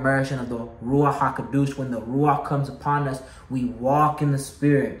fire immersion of the Ruach HaKadosh. When the Ruach comes upon us, we walk in the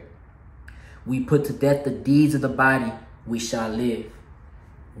Spirit. We put to death the deeds of the body. We shall live.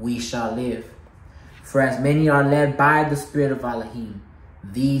 We shall live. For as many are led by the Spirit of Elohim,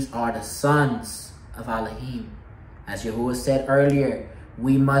 these are the sons of Elohim. As Yahuwah said earlier,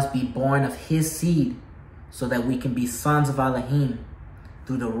 we must be born of his seed so that we can be sons of Elohim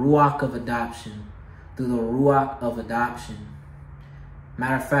through the Ruach of adoption. Through the Ruach of adoption.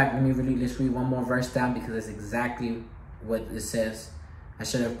 Matter of fact, let's read one more verse down, because that's exactly what it says. I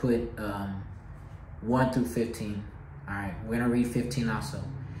should have put 1 through 15. All right, we're going to read 15 also.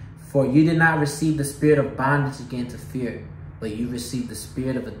 For you did not receive the spirit of bondage again to fear, but you received the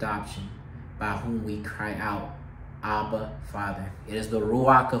spirit of adoption, by whom we cry out, Abba, Father. It is the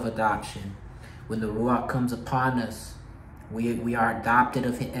Ruach of adoption. When the Ruach comes upon us, we are adopted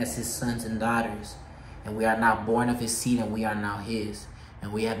as his sons and daughters. And we are now born of his seed, and we are now his.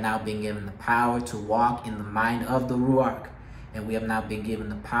 And we have now been given the power to walk in the mind of the Ruach. And we have now been given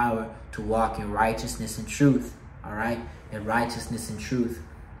the power to walk in righteousness and truth. All right? In righteousness and truth.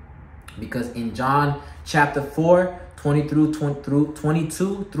 Because in John chapter 4, 22 through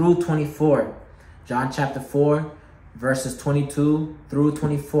 24, John chapter 4, verses 22 through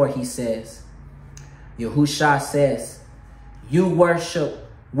 24, he says, Yehusha says, you worship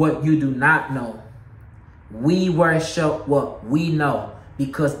what you do not know. We worship what we know,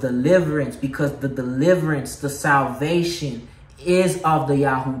 because the deliverance, the salvation is of the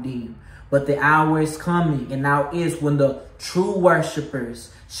Yahudim. But the hour is coming, and now is, when the true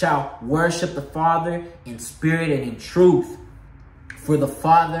worshipers shall worship the Father in spirit and in truth. For the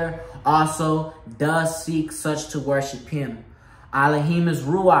Father also does seek such to worship him. Elohim is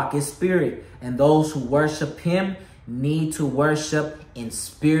Ruach, is spirit, and those who worship him need to worship in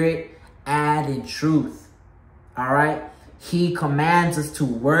spirit and in truth. All right? He commands us to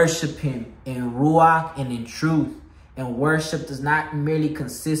worship him in Ruach and in truth. And worship does not merely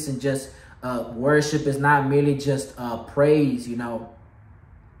consist in just, worship is not merely just praise, you know.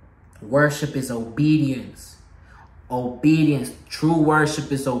 Worship is obedience. Obedience. True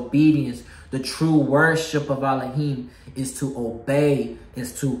worship is obedience. The true worship of Elohim is to obey,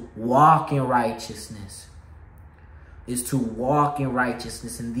 is to walk in righteousness. Is to walk in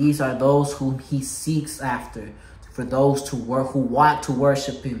righteousness. And these are those whom he seeks after. For those who want to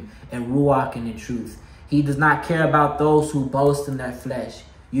worship him in Ruach and in truth. He does not care about those who boast in their flesh.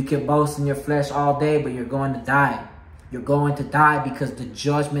 You can boast in your flesh all day, but you're going to die. You're going to die because the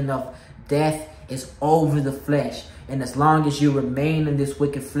judgment of death is over the flesh. And as long as you remain in this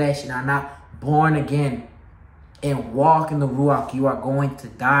wicked flesh and are not born again and walk in the Ruach, you are going to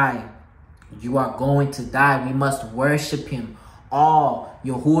die. You are going to die. We must worship him. All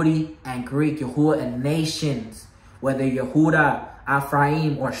Yehudi and Greek, Yahuwah and nations, whether Yehuda,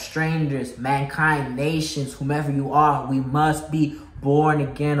 Ephraim, or strangers, mankind, nations, whomever you are, we must be born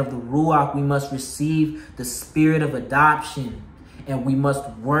again of the Ruach. We must receive the spirit of adoption, and we must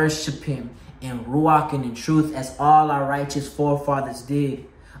worship him in Ruach and in truth, as all our righteous forefathers did.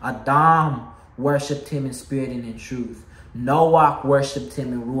 Adam worshipped him in spirit and in truth. Noah worshipped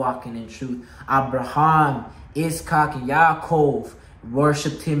him in Ruach and in truth. Abraham, Isaac, and Yaakov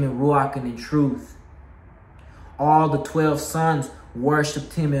worshipped him in Ruach and in truth. All the 12 sons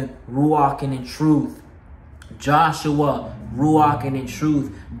worshipped him in Ruach and in truth. Joshua, Ruach and in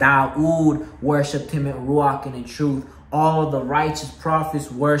truth. Dawood worshipped him in Ruach and in truth. All the righteous prophets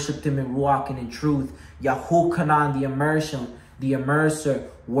worshipped him in Ruach and in truth. Yahuchanan, the immerser,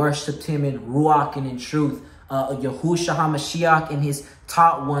 worshipped him in Ruach and in truth. Yehusha HaMashiach and his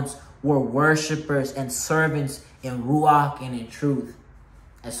taught ones were worshipers and servants in Ruach and in truth.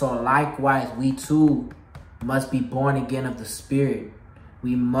 And so likewise, we too must be born again of the Spirit.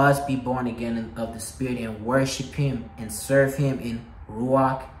 We must be born again of the Spirit and worship him and serve him in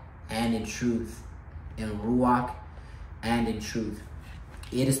Ruach and in truth. In Ruach and in truth.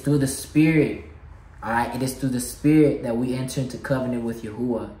 It is through the Spirit, all right? It is through the Spirit that we enter into covenant with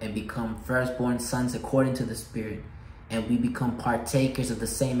Yahuwah and become firstborn sons according to the Spirit. And we become partakers of the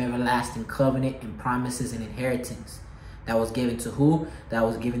same everlasting covenant and promises and inheritance. That was given to who? That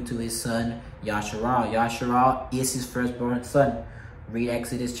was given to his son, Yahshua. Yahshua is his firstborn son. Read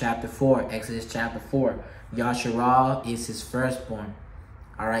Exodus chapter 4. Exodus chapter 4. Yahshua is his firstborn.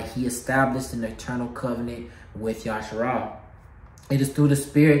 All right. He established an eternal covenant with Yahshua. It is through the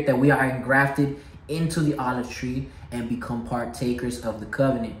Spirit that we are engrafted into the olive tree and become partakers of the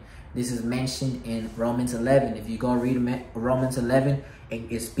covenant. This is mentioned in Romans 11. If you go read Romans 11,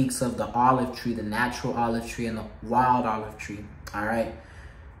 it speaks of the olive tree, the natural olive tree, and the wild olive tree. All right.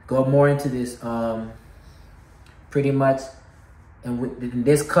 Go more into this. Pretty much, in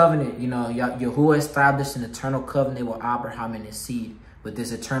this covenant, you know, Yahuwah established an eternal covenant with Abraham and his seed. But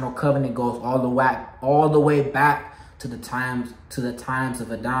this eternal covenant goes all the way back to the times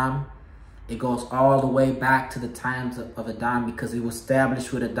of Adam. It goes all the way back to the times of Adam, because it was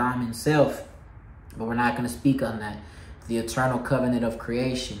established with Adam himself. But we're not going to speak on that. The eternal covenant of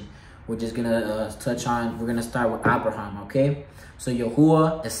creation. We're just going to we're going to start with Abraham, okay? So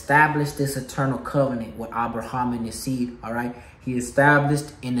Yahuwah established this eternal covenant with Abraham and his seed, all right? He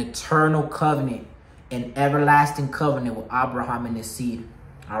established an eternal covenant, an everlasting covenant with Abraham and his seed,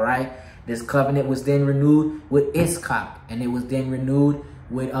 all right? This covenant was then renewed with Isaac, and it was then renewed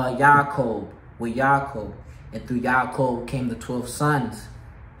with Yaakov, and through Yaakov came the 12 sons,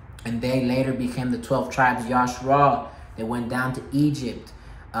 and they later became the 12 tribes of Yahshua. They went down to Egypt.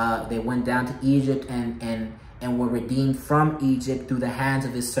 And were redeemed from Egypt through the hands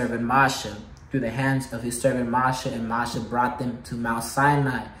of his servant Moshe. And Moshe brought them to Mount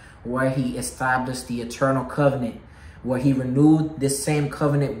Sinai, where he established the eternal covenant, where he renewed this same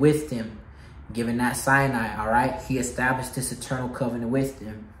covenant with them, given that Sinai, all right? He established this eternal covenant with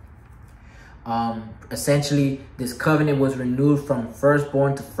them. Essentially, this covenant was renewed from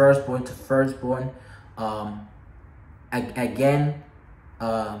firstborn to firstborn to firstborn.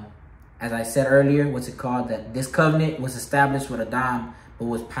 As I said earlier, that this covenant was established with Adam, but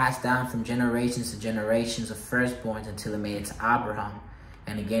was passed down from generations to generations of firstborns until it made it to Abraham.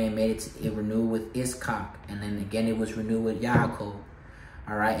 And again, it renewed with Isaac. And then again, it was renewed with Yaakov. All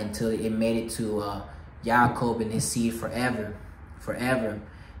all right, until it made it to Yaakov and his seed forever.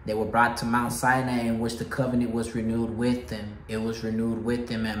 They were brought to Mount Sinai, in which the covenant was renewed with them. It was renewed with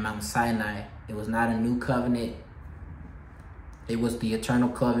them at Mount Sinai. It was not a new covenant. It was the eternal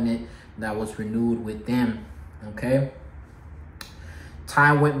covenant that was renewed with them. Okay.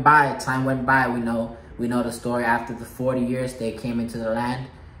 Time went by. We know the story. After the 40 years, they came into the land,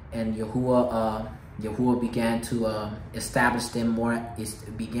 and Yahuwah began to establish them more.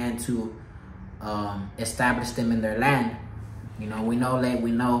 Began to establish them in their land.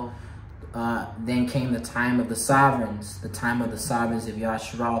 Then came the time of the sovereigns, of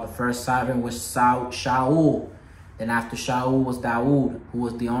Yahshua. The first sovereign was Shaul. Then after Shaul was Dawood, who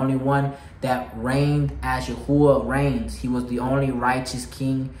was the only one that reigned as Yahuwah reigns. He was the only righteous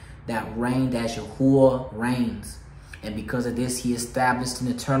king that reigned as Yahuwah reigns. And because of this, he established an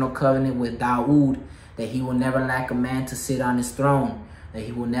eternal covenant with Dawood, that he will never lack a man to sit on his throne. And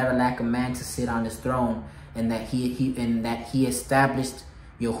that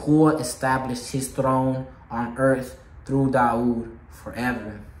Yahuwah established his throne on earth through Dawood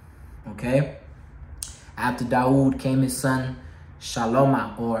forever. Okay. After Dawood came his son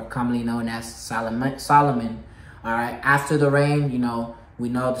Shalomah, or commonly known as Solomon. All right. After the reign, we know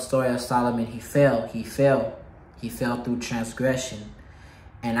the story of Solomon. He fell through transgression.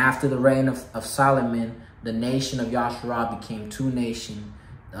 And after the reign of Solomon, the nation of Yahshua became two nations.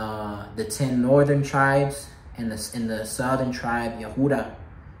 The 10 northern tribes and the southern tribe, Yehuda,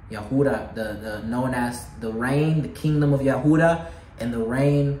 known as the kingdom of Yehuda, and the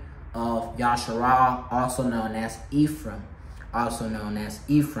reign of Yahshua, also known as Ephraim. The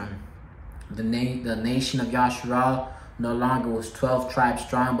nation of Yahshua no longer was 12 tribes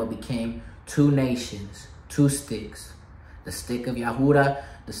strong, but became two nations, two sticks. The stick of Yehuda,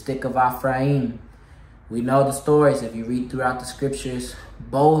 the stick of Ephraim. We know the stories. If you read throughout the scriptures,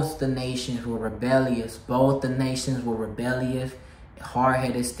 both the nations were rebellious.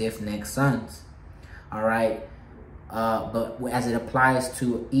 Hard-headed, stiff-necked sons. All right. But as it applies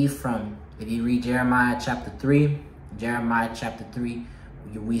to Ephraim, if you read Jeremiah chapter 3,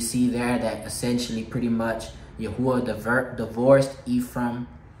 we see there that essentially pretty much Yahuwah divorced Ephraim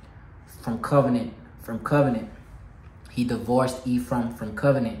from covenant. He divorced Ephraim from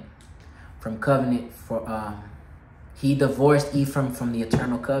covenant. He divorced Ephraim from the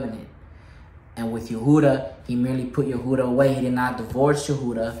eternal covenant. And with Yehuda, he merely put Yehuda away. He did not divorce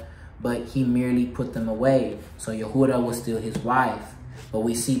Yehuda, but he merely put them away. So Yehuda was still his wife. But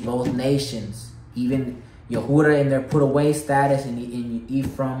we see both nations, even Yehuda in their put away status, and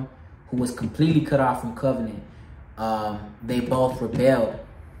Ephraim, who was completely cut off from covenant, they both rebelled.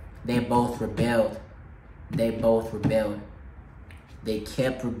 They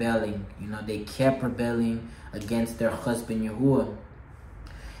kept rebelling. They kept rebelling against their husband Yahuwah.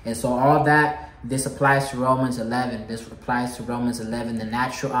 And so all that, this applies to Romans 11. The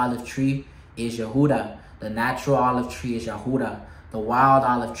natural olive tree is Yehuda. The wild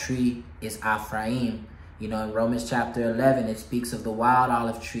olive tree is Ephraim. In Romans chapter 11, it speaks of the wild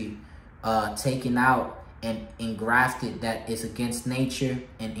olive tree taken out and engrafted, that is against nature,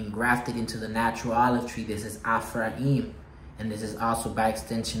 and engrafted into the natural olive tree. This is Ephraim. And this is also by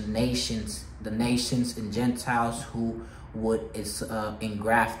extension the nations and Gentiles who would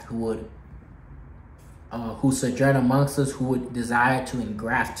engraft, who sojourn amongst us, who would desire to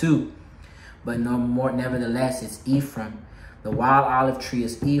engraft too. But nevertheless, it's Ephraim. The wild olive tree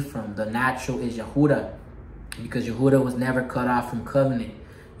is Ephraim. The natural is Yehuda, because Yehuda was never cut off from covenant.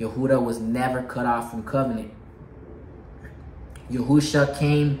 Yehusha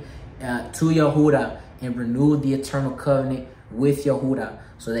came to Yehuda and renewed the eternal covenant with Yehuda,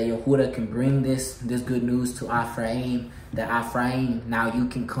 so that Yehuda can bring this good news to Ephraim, that Ephraim, now you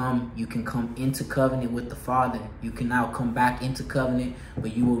can come into covenant with the Father. You can now come back into covenant,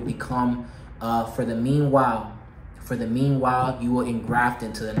 but you will become, for the meanwhile, you will engraft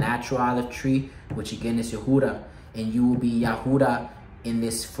into the natural olive tree, which again is Yehuda, and you will be Yehuda in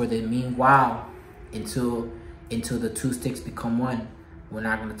this for the meanwhile, until the two sticks become one. We're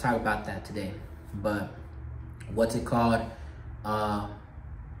not going to talk about that today, but what's it called?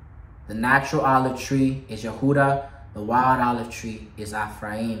 The natural olive tree is Yehuda. The wild olive tree is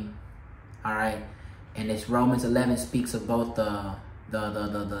Ephraim. All right, and this Romans 11 speaks of both the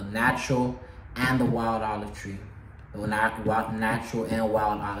natural and the wild olive tree. The natural and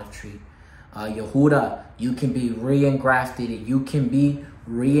wild olive tree. Yehuda, you can be re-engrafted. You can be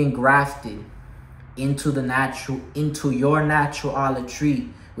re-engrafted into your natural olive tree.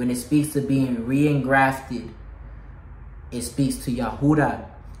 When it speaks to being re-engrafted, it speaks to Yehuda,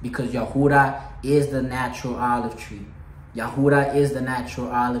 because Yehuda is the natural olive tree. Yehuda is the natural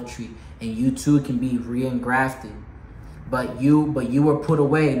olive tree, and you too can be re-engrafted. But you were put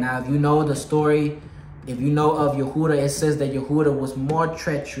away. Now, if you know the story, if you know of Yehuda, it says that Yehuda was more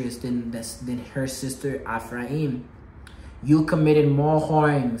treacherous than her sister Ephraim. You committed more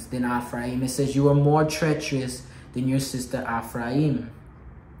whorings than Ephraim. It says you were more treacherous than your sister Ephraim.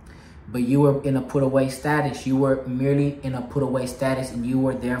 But you were in a put away status. You were merely in a put away status, and you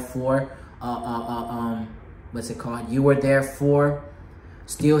were therefore what's it called? You were therefore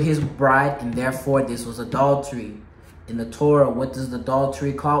still his bride, and therefore this was adultery. In the Torah, what does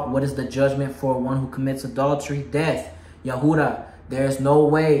adultery call? What is the judgment for one who commits adultery? Death. Yehuda, there is no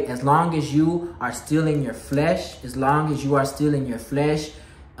way, as long as you are still in your flesh, there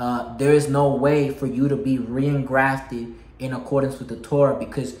is no way for you to be re-engrafted in accordance with the Torah,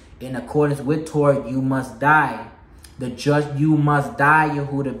 because in accordance with Torah, you must die. You must die,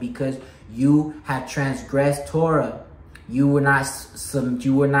 Yehuda, because you have transgressed Torah. You were not subject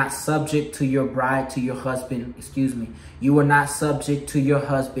to your bride, to your husband, excuse me. You were not subject to your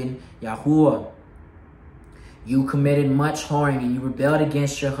husband, Yahuwah. You committed much whoring and you rebelled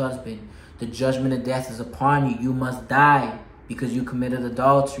against your husband. The judgment of death is upon you. You must die because you committed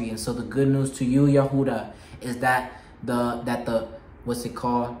adultery. And so the good news to you, Yehuda, is that our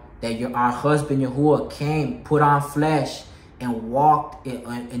husband Yahuwah came, put on flesh, and walked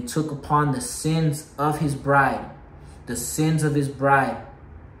and took upon the sins of his bride. The sins of his bride,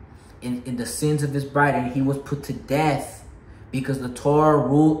 and he was put to death, because the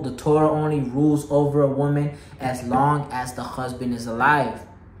Torah only rules over a woman as long as the husband is alive.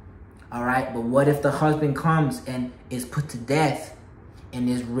 All right, but what if the husband comes and is put to death and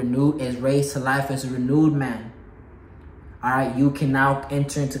is raised to life as a renewed man? All right, you can now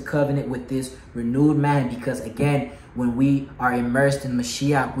enter into covenant with this renewed man, because again, when we are immersed in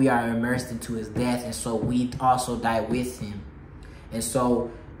Mashiach, we are immersed into his death, and so we also die with him. And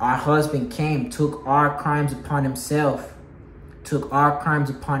so our husband came, took our crimes upon himself.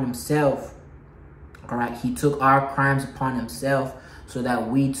 All right, he took our crimes upon himself so that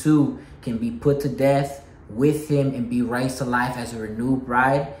we too can be put to death with him and be raised to life as a renewed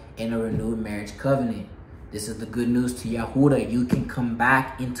bride in a renewed marriage covenant. This is the good news to Yehuda. You can come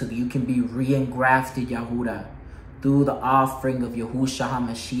back you can be re-engrafted, Yehuda, through the offering of Yehusha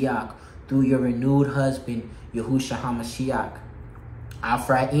HaMashiach, through your renewed husband, Yehusha HaMashiach.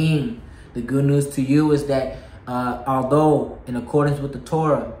 Ephraim, the good news to you is that although in accordance with the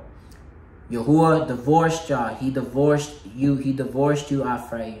Torah, Yahuwah divorced y'all, he divorced you,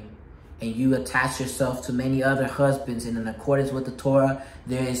 Ephraim, and you attach yourself to many other husbands, and in accordance with the Torah,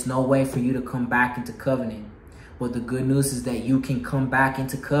 there is no way for you to come back into covenant. But the good news is that you can come back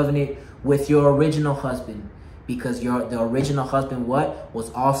into covenant with your original husband, because the original husband was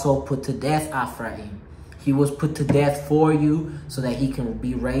also put to death, Ephraim. He was put to death for you so that he can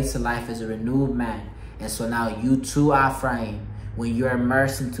be raised to life as a renewed man. And so now you too, Ephraim, when you're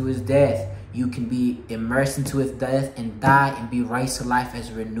immersed into his death, you can be immersed into his death and die and be raised to life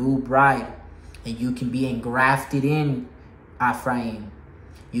as a renewed bride. And you can be engrafted in, Ephraim.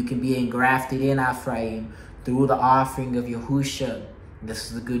 You can be engrafted in, Ephraim, through the offering of Yehusha. This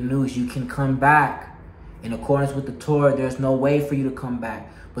is the good news. You can come back. In accordance with the Torah, there's no way for you to come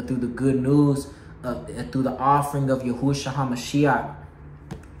back. But through the good news, through the offering of Yehusha HaMashiach,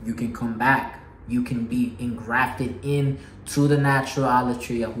 you can come back. You can be engrafted into the natural olive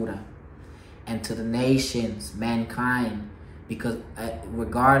tree, Yehuda, and to the nations, mankind. Because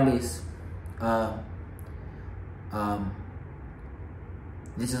regardless,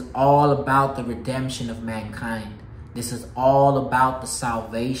 this is all about the redemption of mankind. This is all about the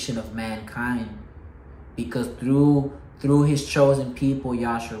salvation of mankind. Because through his chosen people,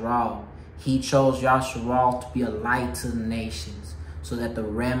 Yasharal, he chose Yasharal to be a light to the nations, so that the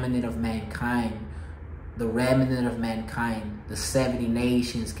remnant of mankind, the 70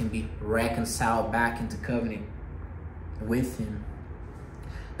 nations, can be reconciled back into covenant with him.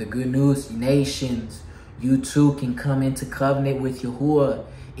 The good news, nations, you too can come into covenant with Yahuwah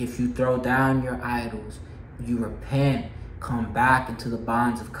if you throw down your idols, you repent, come back into the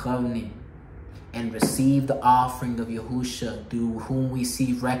bonds of covenant, and receive the offering of Yehusha, through whom we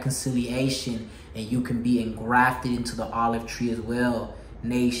receive reconciliation, and you can be engrafted into the olive tree as well,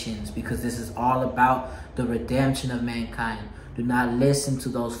 nations, because this is all about the redemption of mankind. Do not listen to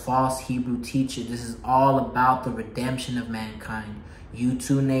those false Hebrew teachers. This is all about the redemption of mankind. You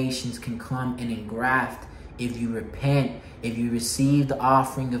two nations can come and engraft if you repent, if you receive the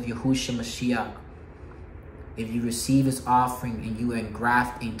offering of Yehusha Mashiach. If you receive his offering and you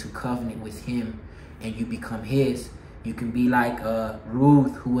engraft into covenant with him and you become his, you can be like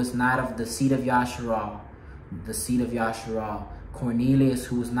Ruth, who was not of the seed of Yasharal, the seed of Yasharal. Cornelius,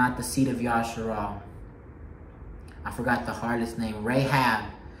 who was not the seed of Yasharal. I forgot the harlot's name. Rahab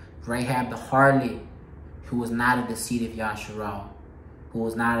the harlot, who was not of the seed of Yasharal.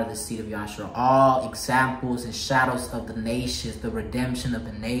 All examples and shadows of the nations, the redemption of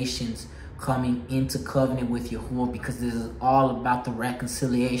the nations coming into covenant with Yahuwah, because this is all about the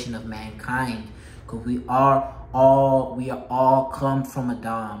reconciliation of mankind. Because we are all come from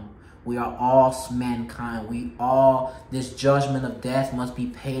Adam. We are all mankind. This judgment of death must be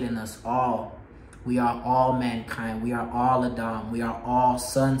paid in us all. We are all mankind. We are all Adam. We are all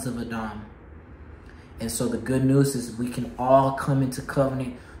sons of Adam. And so the good news is we can all come into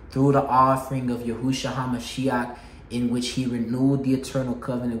covenant through the offering of Yehusha HaMashiach, in which he renewed the eternal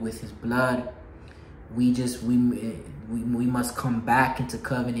covenant with his blood. We must come back into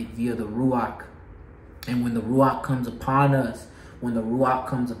covenant via the Ruach. And when the Ruach comes upon us,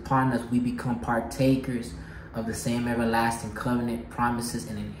 we become partakers of the same everlasting covenant promises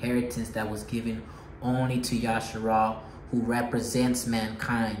and inheritance that was given only to Yasharal, who represents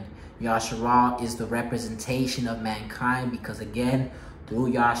mankind. Yasharal is the representation of mankind, because again,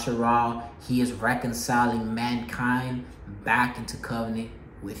 through Yasharal, he is reconciling mankind back into covenant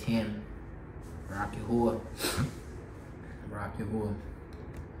with him. Barak Yahuwah. Barak Yahuwah.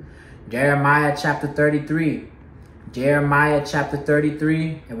 Jeremiah chapter 33. Jeremiah chapter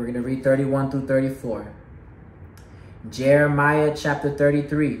 33, and we're going to read 31 through 34. Jeremiah chapter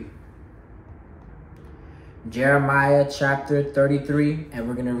 33. Jeremiah chapter 33, and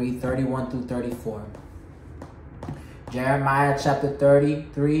we're going to read 31 through 34. Jeremiah chapter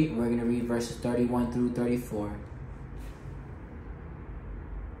 33, we're going to read verses 31 through 34.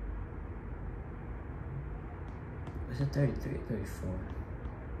 Is it 33 or 34?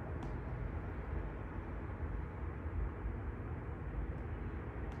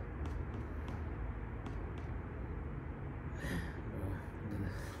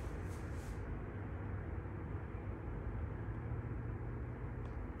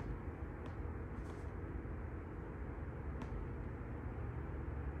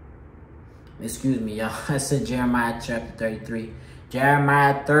 Excuse me, y'all. I said Jeremiah chapter 33.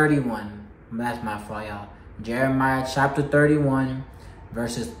 Jeremiah 31. That's my fault, y'all. Jeremiah chapter 31,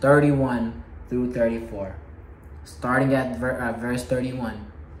 verses 31 through 34. Starting at verse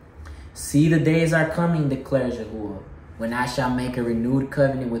 31. See, the days are coming, declares Yahuwah, when I shall make a renewed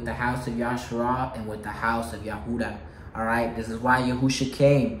covenant with the house of Yasharah and with the house of Yehudah. All right, this is why Yehusha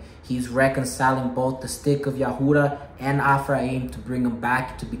came. He's reconciling both the stick of Yehudah and Ephraim to bring them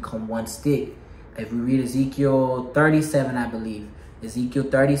back to become one stick. If we read Ezekiel 37, I believe. Ezekiel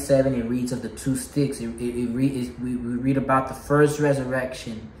 37, it reads of the two sticks. We read about the first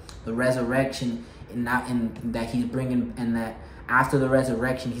resurrection. The resurrection in that he's bringing, and that after the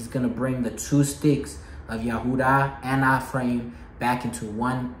resurrection, he's going to bring the two sticks of Yehudah and Ephraim back into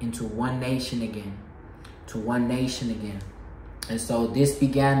one nation again. To one nation again. And so this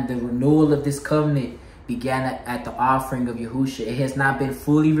began, the renewal of this covenant began at the offering of Yehusha. It has not been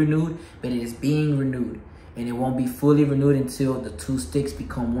fully renewed, but it is being renewed. And it won't be fully renewed until the two sticks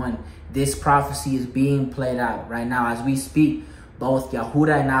become one. This prophecy is being played out right now. As we speak, both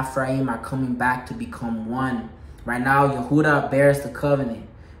Yehudah and Ephraim are coming back to become one. Right now, Yehudah bears the covenant.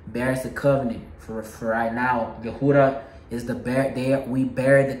 For right now, Yehudah is the bear. We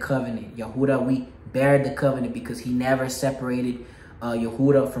bear the covenant. Yehudah, we bear the covenant, because he never separated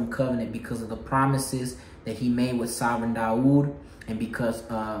Yehudah from covenant, because of the promises that he made with sovereign Dawood, and because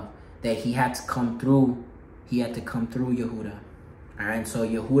that he had to come through Yehudah. All right, so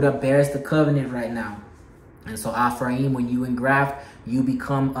Yehudah bears the covenant right now. And so Ephraim, when you engraft, you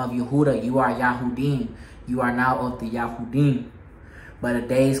become of Yehudah. You are Yahudim. You are now of the Yahudim. But the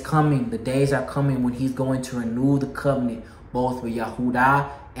days are coming when he's going to renew the covenant, both with Yehudah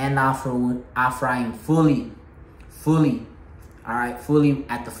and Ephraim fully, all right, fully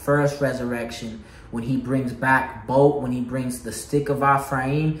at the first resurrection, when he brings back both, when he brings the stick of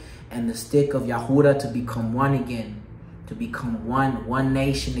Ephraim and the stick of Yehudah to become one again, to become one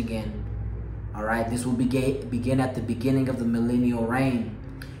nation again. All right, this will begin at the beginning of the millennial reign.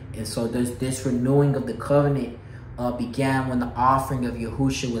 And so this renewing of the covenant began when the offering of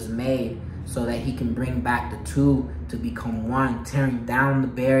Yehusha was made, so that he can bring back the two to become one, tearing down the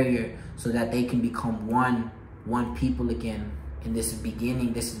barrier so that they can become one people again. And this is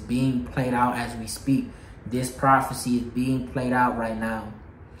being played out as we speak. This prophecy is being played out right now.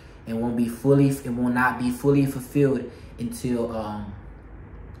 It will not be fully fulfilled until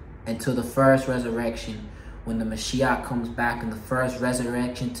the first resurrection, when the Mashiach comes back and the first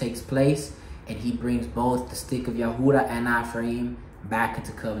resurrection takes place, and he brings both the stick of Yehudah and Ephraim back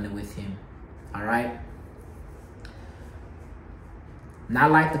into covenant with him. All right. Not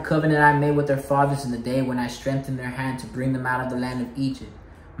like the covenant I made with their fathers in the day when I strengthened their hand to bring them out of the land of Egypt,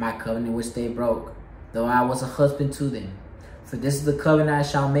 my covenant which they broke, though I was a husband to them. For this is the covenant I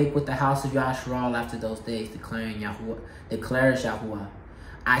shall make with the house of Yahshua after those days, declares Yahuwah.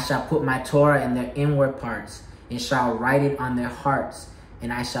 I shall put my Torah in their inward parts, and shall write it on their hearts,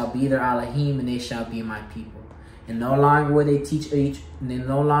 and I shall be their Elohim, and they shall be my people. And no longer will they teach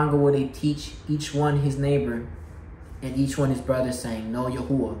each one his neighbor, and each one his brother, saying, Know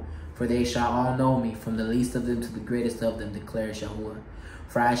Yahuwah, for they shall all know me, from the least of them to the greatest of them, declares Yahuwah.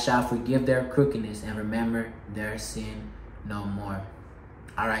 For I shall forgive their crookedness and remember their sin no more.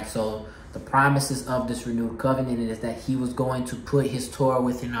 All right, so the promises of this renewed covenant is that he was going to put his Torah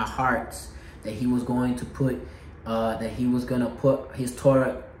within our hearts, that he was going to put his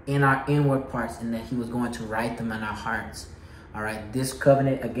Torah in our inward parts, and that he was going to write them in our hearts. All right, this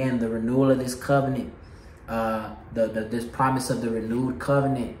covenant, again, the renewal of this covenant, this promise of the renewed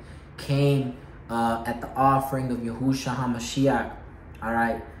covenant came at the offering of Yehusha HaMashiach. All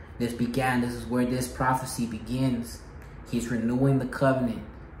right, this is where this prophecy begins. He's renewing the covenant.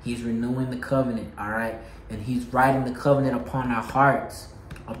 He's renewing the covenant, all right? And he's writing the covenant upon our hearts,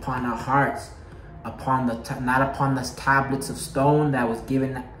 not upon the tablets of stone that was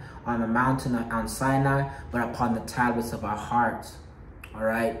given on the mountain on Sinai, but upon the tablets of our hearts, all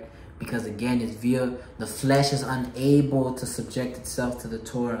right? Because again, the flesh is unable to subject itself to the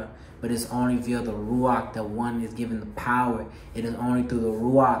Torah, but it's only via the Ruach that one is given the power. It is only through the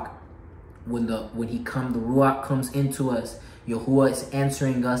Ruach. When the Ruach comes into us, Yahuwah is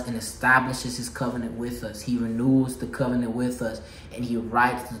answering us and establishes his covenant with us. He renews the covenant with us, and he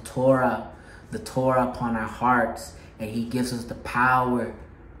writes the Torah upon our hearts, and he gives us the power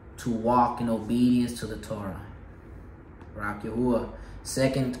to walk in obedience to the Torah. Rock Yahuwah.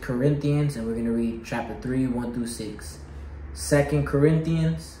 2 Corinthians, and we're going to read chapter 3, 1 through 6. 2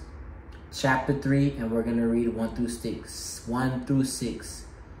 Corinthians, chapter 3, and we're going to read 1 through 6.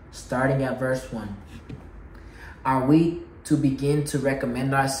 Starting at verse 1. Are we to begin to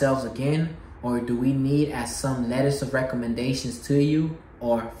recommend ourselves again, or do we need as some letters of recommendations to you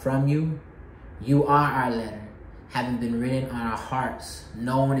or from you? You are our letter, having been written on our hearts,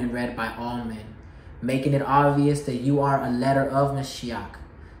 known and read by all men, making it obvious that you are a letter of Mashiach,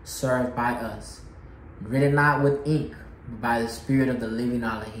 served by us, written not with ink, but by the Spirit of the living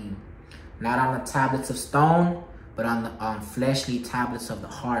Elohim, not on the tablets of stone, but on fleshly tablets of the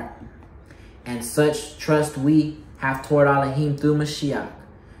heart. And such trust we have toward Elohim through Mashiach,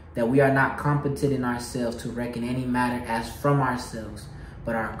 that we are not competent in ourselves to reckon any matter as from ourselves,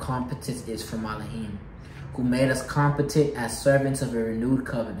 but our competence is from Elohim, who made us competent as servants of a renewed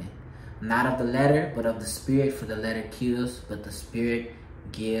covenant, not of the letter, but of the Spirit, for the letter kills, but the Spirit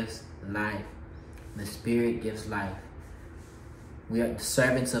gives life. The Spirit gives life. We are the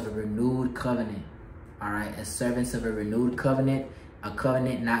servants of a renewed covenant. All right, as servants of a renewed covenant, a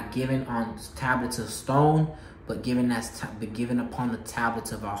covenant not given on tablets of stone, but given upon the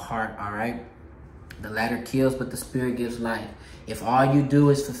tablets of our heart. All right, the letter kills, but the Spirit gives life. If all you do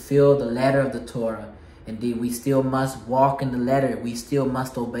is fulfill the letter of the Torah, indeed, we still must walk in the letter. We still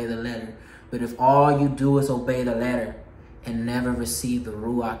must obey the letter. But if all you do is obey the letter and never receive the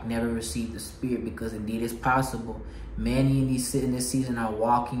Ruach, never receive the Spirit, because indeed it's possible. Many in this season are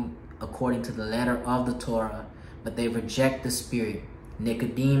walking according to the letter of the Torah, but they reject the Spirit.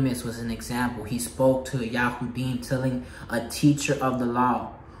 Nicodemus was an example. He spoke to a Yehudim, telling a teacher of the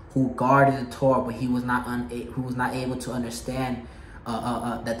law who guarded the Torah, but who was not able to understand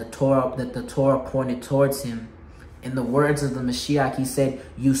that the Torah pointed towards him. In the words of the Mashiach, he said,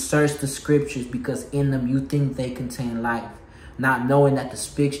 "You search the scriptures because in them you think they contain life, not knowing that the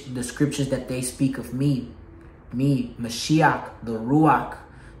scriptures that they speak of me, Mashiach, the Ruach."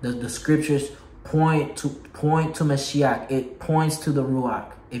 The scriptures point to Mashiach. It points to the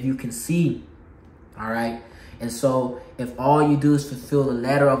Ruach, if you can see. All right. And so if all you do is fulfill the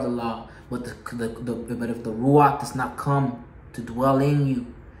letter of the law, but if the Ruach does not come to dwell in you,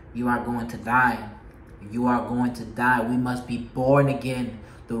 you are going to die. You are going to die. We must be born again.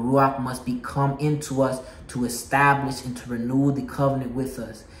 The Ruach must come into us to establish and to renew the covenant with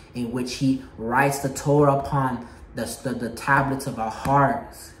us, in which he writes the Torah upon the tablets of our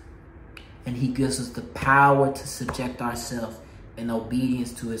hearts. And he gives us the power to subject ourselves in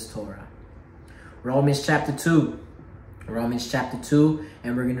obedience to his Torah. Romans chapter 2.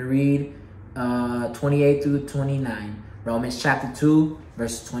 And we're going to read 28 through 29. Romans chapter 2,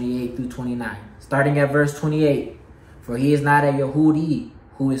 verses 28 through 29. Starting at verse 28. For he is not a Yehudi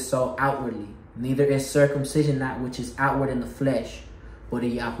who is so outwardly, neither is circumcision that which is outward in the flesh, but a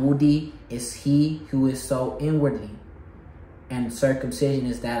Yehudi is he who is so inwardly. And circumcision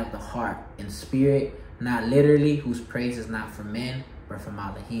is that of the heart and spirit, not literally, whose praise is not from men, but from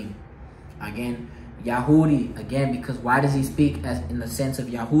Elohim. Again, Yehudi, again, because why does he speak as in the sense of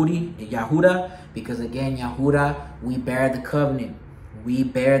Yehuda? Because again, Yehuda, we bear the covenant. We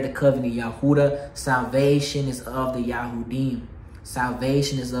bear the covenant. Yehuda, salvation is of the Yahudim.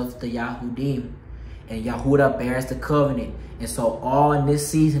 Salvation is of the Yahudim. And Yehuda bears the covenant. And so all in this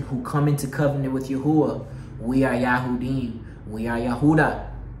season who come into covenant with Yahuwah, we are Yahudim. We are Yehuda.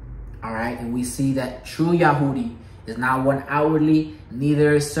 All right. And we see that true Yehudi is not one outwardly,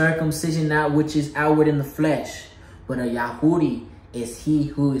 neither is circumcision that which is outward in the flesh. But a Yehudi is he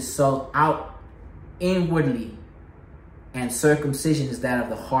who is so out inwardly. And circumcision is that of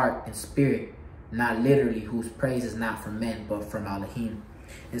the heart and spirit, not literally, whose praise is not from men, but from Elohim.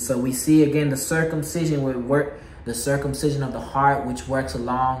 And so we see again the circumcision would work, the circumcision of the heart, which works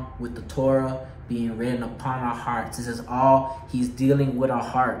along with the Torah being written upon our hearts. This is all he's dealing with our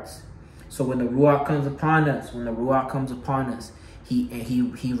hearts. So when the Ruach comes upon us,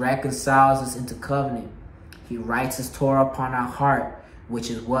 he reconciles us into covenant. He writes his Torah upon our heart, which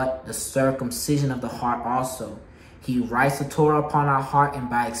is what? The circumcision of the heart also. He writes the Torah upon our heart, and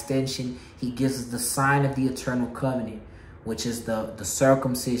by extension, he gives us the sign of the eternal covenant, which is the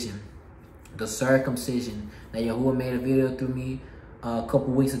circumcision. The circumcision. Now, Yahuwah made a video through me a couple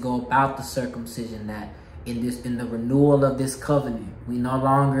weeks ago about the circumcision, that in the renewal of this covenant, we no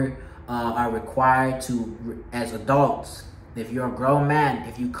longer are required to, as adults, if you're a grown man,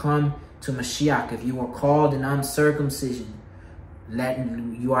 if you come to Mashiach, if you are called in uncircumcision,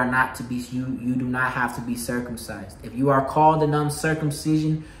 you are not to be, you do not have to be circumcised. If you are called in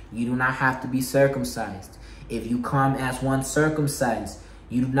uncircumcision, you do not have to be circumcised. If you come as one circumcised,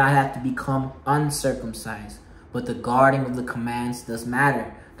 you do not have to become uncircumcised. But the guarding of the commands does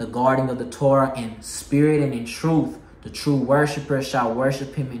matter. The guarding of the Torah in spirit and in truth. The true worshiper shall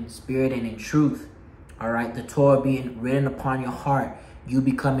worship him in spirit and in truth. All right, the Torah being written upon your heart, you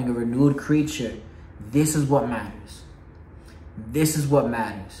becoming a renewed creature. This is what matters. This is what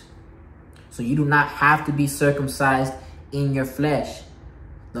matters. So you do not have to be circumcised in your flesh.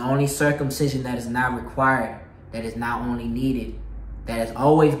 The only circumcision that is not required, that is not only needed, that has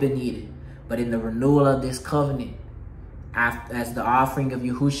always been needed, but in the renewal of this covenant, as the offering of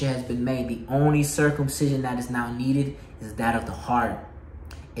Yehusha has been made, the only circumcision that is now needed is that of the heart.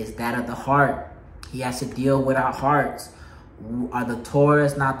 Is that of the heart. He has to deal with our hearts. The Torah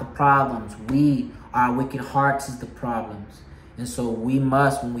is not the problems. Our wicked hearts is the problems. And so we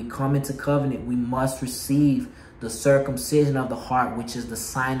must, when we come into covenant, we must receive the circumcision of the heart, which is the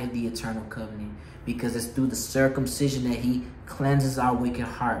sign of the eternal covenant. Because it's through the circumcision that he cleanses our wicked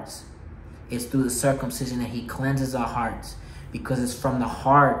hearts. It's through the circumcision that he cleanses our hearts. Because it's from the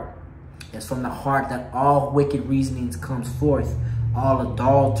heart. It's from the heart that all wicked reasonings comes forth. All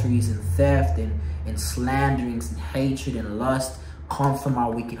adulteries and theft and slanderings and hatred and lust come from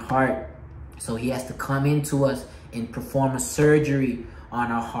our wicked heart. So he has to come into us and perform a surgery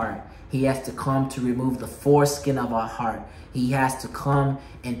on our heart. He has to come to remove the foreskin of our heart. He has to come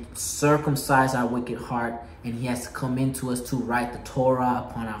and circumcise our wicked heart. And he has to come into us to write the Torah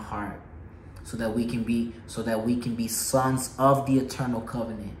upon our heart. So that we can be sons of the eternal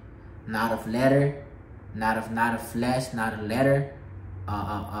covenant. Not of letter, not of flesh, not of letter,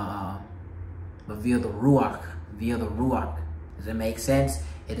 but via the Ruach. Via the Ruach. Does it make sense?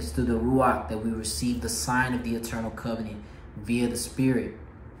 It is through the Ruach that we receive the sign of the eternal covenant via the Spirit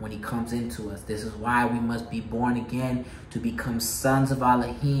when he comes into us. This is why we must be born again to become sons of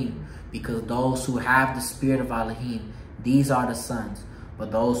Elohim, because those who have the Spirit of Elohim, these are the sons.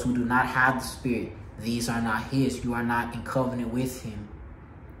 But those who do not have the Spirit, these are not his. You are not in covenant with him.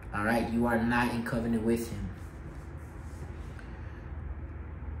 All right? You are not in covenant with him.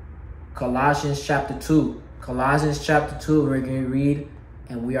 Colossians chapter 2. Colossians chapter 2, we're going to read,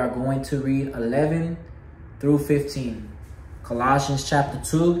 and we are going to read 11 through 15. Colossians chapter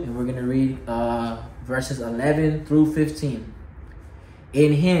 2, and we're going to read verses 11 through 15.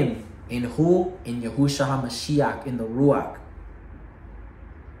 In him, in who? In Yehusha HaMashiach, in the Ruach.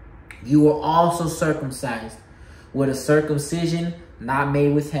 You were also circumcised with a circumcision not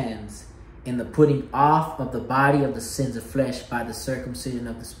made with hands, in the putting off of the body of the sins of flesh by the circumcision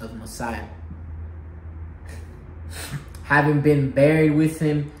of the Messiah. Having been buried with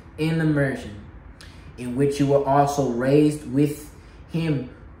him in immersion, in which you were also raised with him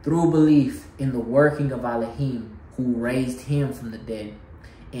through belief in the working of Elohim, who raised him from the dead.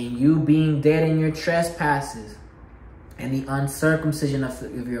 And you being dead in your trespasses and the uncircumcision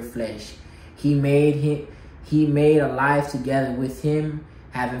of your flesh, he made alive together with him,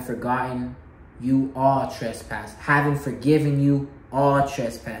 having forgotten you all trespasses, having forgiven you all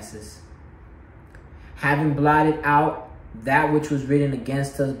trespasses, having blotted out that which was written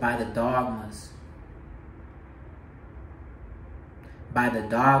against us by the dogmas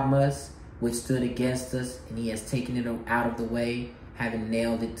which stood against us, and he has taken it out of the way, having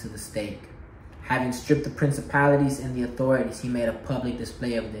nailed it to the stake. Having stripped the principalities and the authorities, he made a public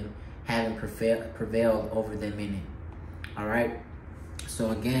display of them, having prevailed over them in it. All right.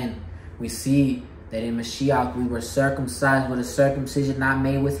 So again, we see that in Mashiach, we were circumcised with a circumcision not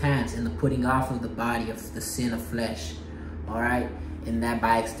made with hands, in the putting off of the body of the sin of flesh. All right. And that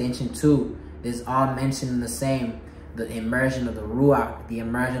by extension too, this all mentioned in the same, the immersion of the Ruach,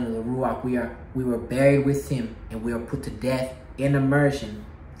 we were buried with him, and we were put to death in immersion,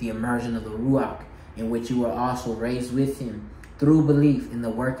 the immersion of the Ruach, in which you were also raised with him through belief in the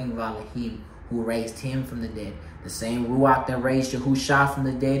working of Elohim, who raised him from the dead. The same Ruach that raised Yehusha from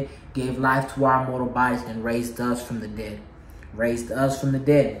the dead gave life to our mortal bodies and raised us from the dead.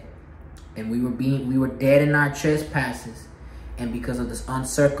 And we were dead in our trespasses, and because of this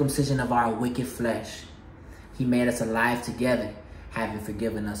uncircumcision of our wicked flesh, he made us alive together, having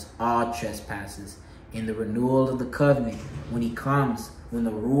forgiven us all trespasses. In the renewal of the covenant, when the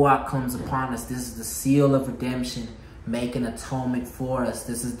Ruach comes upon us, this is the seal of redemption, making atonement for us.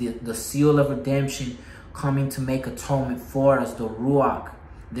 This is the seal of redemption coming to make atonement for us, the Ruach.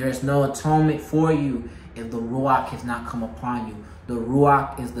 There is no atonement for you if the Ruach has not come upon you. The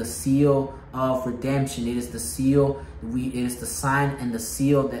Ruach is the seal of redemption. It is the seal, it is the sign and the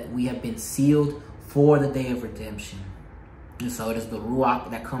seal that we have been sealed for the day of redemption. And so it is the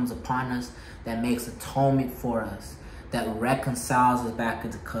Ruach that comes upon us, that makes atonement for us, that reconciles us back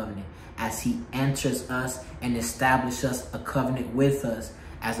into covenant, as he enters us and establishes us a covenant with us.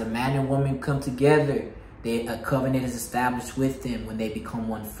 As a man and woman come together, a covenant is established with them when they become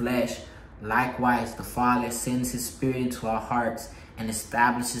one flesh. Likewise, the Father sends his Spirit into our hearts and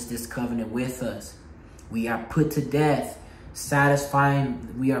establishes this covenant with us. We are put to death,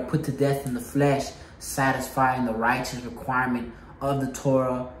 we are put to death in the flesh, satisfying the righteous requirement of the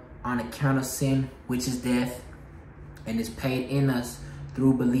Torah on account of sin, which is death, and is paid in us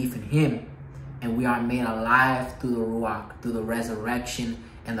through belief in him. And we are made alive through the Ruach, through the resurrection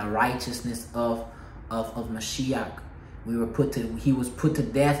and the righteousness of Mashiach. He was put to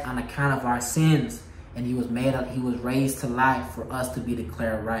death on account of our sins, and he was raised to life for us to be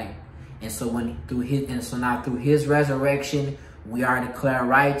declared right. And so now through his resurrection, we are declared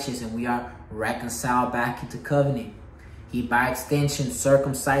righteous, and we are reconciled back into covenant. He, by extension,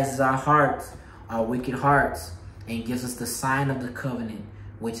 circumcises our hearts, our wicked hearts, and gives us the sign of the covenant,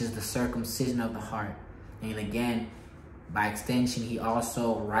 which is the circumcision of the heart. And again, by extension, he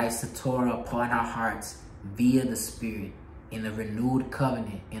also writes the Torah upon our hearts via the Spirit, in a renewed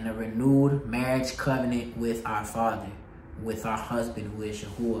covenant, in a renewed marriage covenant with our Father, with our husband, who is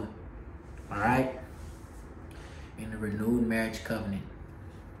Yahuwah. All right? In a renewed marriage covenant.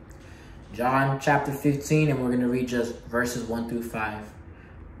 John chapter 15, and we're going to read just verses 1 through 5.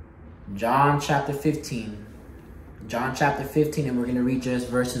 John chapter 15, and we're going to read just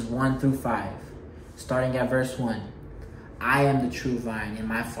verses 1 through 5. Starting at verse 1. I am the true vine, and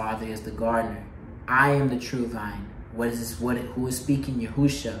my Father is the gardener. I am the true vine. What is this? Who is speaking?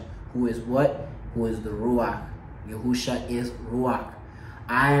 Yehusha. Who is what? Who is the Ruach. Yehusha is Ruach.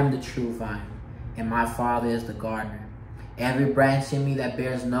 I am the true vine, and my Father is the gardener. Every branch in me that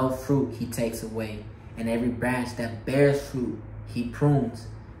bears no fruit, he takes away. And every branch that bears fruit, he prunes,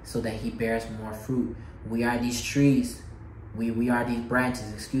 so that he bears more fruit. We are these trees. We are these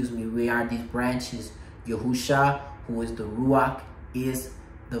branches. We are these branches. Yehusha, who is the Ruach, is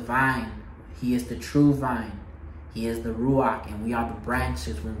the vine. He is the true vine. He is the Ruach, and we are the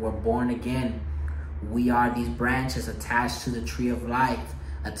branches. When we're born again, we are these branches attached to the tree of life,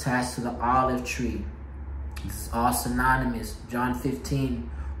 attached to the olive tree. It's all synonymous. John 15,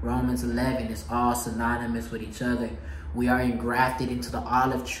 Romans 11, it's all synonymous with each other. We are engrafted into the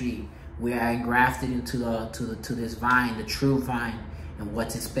olive tree. We are engrafted into this vine, the true vine, and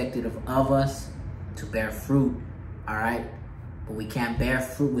what's expected of us to bear fruit. All right, but we can't bear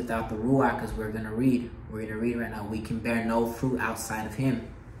fruit without the Ruach, as we're gonna read. We're gonna read right now. We can bear no fruit outside of him.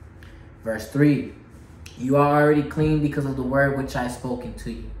 Verse 3. You are already clean because of the word which I have spoken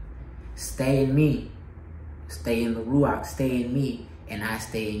to you. Stay in me. Stay in the Ruach. Stay in me, and I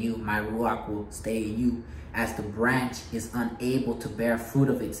stay in you. My Ruach will stay in you. As the branch is unable to bear fruit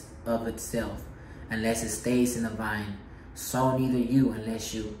of itself unless it stays in the vine, so neither you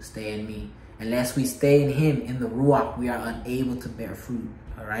unless you stay in me. Unless we stay in him, in the Ruach, we are unable to bear fruit.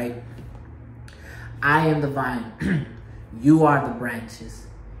 All right? I am the vine. You are the branches.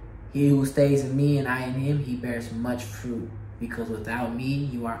 He who stays in me and I in him, he bears much fruit. Because without me,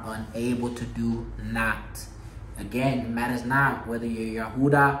 you are unable to do naught. Again, it matters not whether you're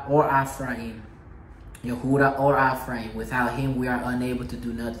Yehuda or Ephraim. Yehuda or Ephraim. Without him, we are unable to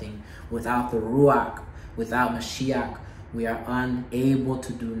do nothing. Without the Ruach, without Mashiach, we are unable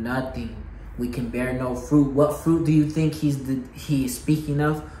to do nothing. We can bear no fruit. What fruit do you think he is speaking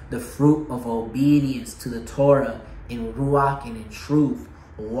of? The fruit of obedience to the Torah in Ruach and in truth.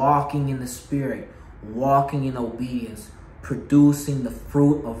 Walking in the Spirit. Walking in obedience. Producing the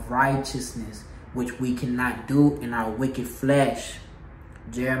fruit of righteousness, which we cannot do in our wicked flesh.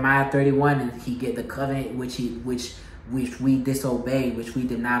 Jeremiah 31, and he get the covenant which we disobeyed, which we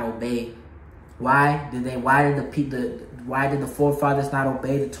did not obey. Why did the forefathers not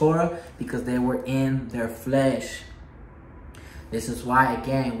obey the Torah? Because they were in their flesh. This is why,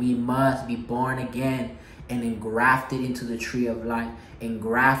 again, we must be born again and engrafted into the tree of life,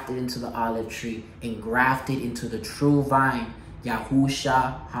 engrafted into the olive tree, engrafted into the true vine,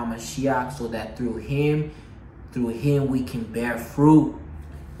 Yehusha HaMashiach, so that through him we can bear fruit.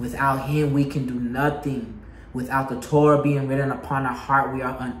 Without him, we can do nothing. Without the Torah being written upon our heart, we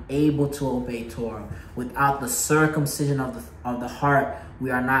are unable to obey Torah. Without the circumcision of the heart, we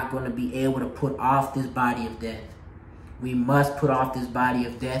are not going to be able to put off this body of death. We must put off this body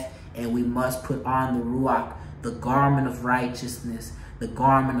of death, and we must put on the Ruach, the garment of righteousness, the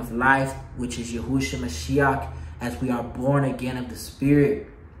garment of life, which is Yehusha Mashiach, as we are born again of the Spirit.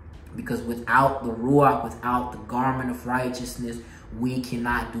 Because without the Ruach, without the garment of righteousness, we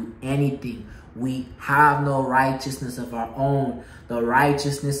cannot do anything. We have no righteousness of our own. The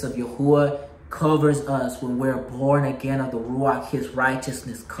righteousness of Yahuwah covers us when we're born again of the Ruach. His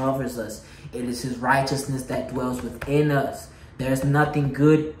righteousness covers us. It is his righteousness that dwells within us. There's nothing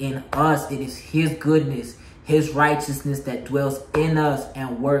good in us. It is his goodness, his righteousness that dwells in us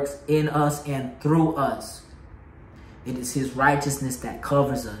and works in us and through us. It is his righteousness that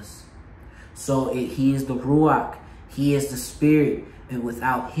covers us. So he is the Ruach. He is the Spirit. And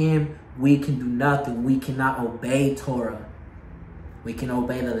without him, we can do nothing. We cannot obey Torah. We can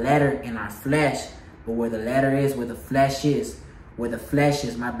obey the letter in our flesh. But where the letter is, where the flesh is, where the flesh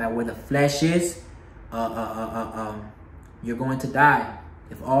is, you're going to die.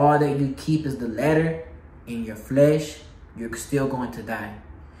 If all that you keep is the letter in your flesh, you're still going to die.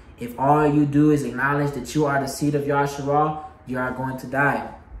 If all you do is acknowledge that you are the seed of Yahshua, you are going to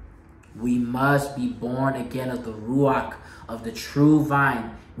die. We must be born again of the Ruach, of the true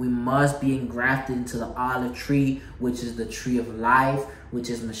vine. We must be engrafted into the olive tree, which is the tree of life, which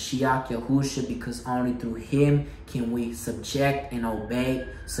is Mashiach Yehusha, because only through him can we subject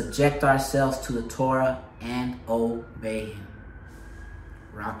ourselves to the Torah and obey him.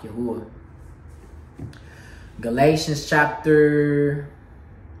 Rock Yahuwah. Galatians chapter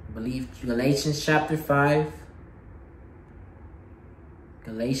 5.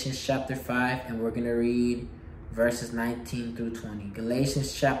 Galatians chapter 5, and we're going to read verses 19 through 20.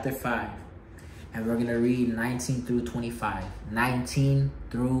 Galatians chapter 5, and we're going to read 19 through 25. 19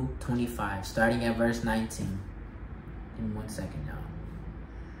 through 25, starting at verse 19. Give me 1 second, y'all.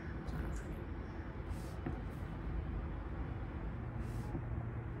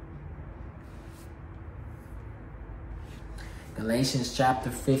 Galatians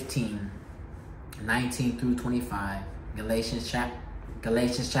chapter 15, 19 through 25. Galatians chapter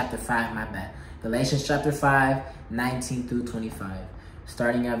 5, my bad. Galatians chapter 5, 19 through 25.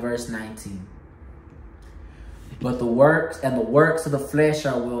 Starting at verse 19. But the works of the flesh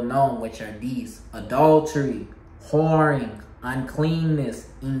are well known, which are these: adultery, whoring, uncleanness,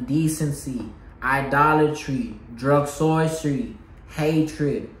 indecency, idolatry, drug sorcery,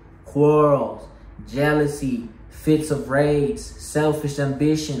 hatred, quarrels, jealousy, fits of rage, selfish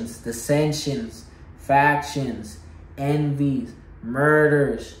ambitions, dissensions, factions, envies,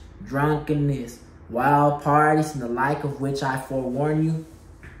 murders, drunkenness, wild parties, and the like, of which I forewarn you,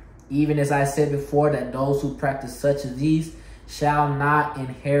 even as I said before, that those who practice such as these shall not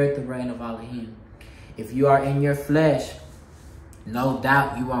inherit the reign of Elohim. If you are in your flesh, no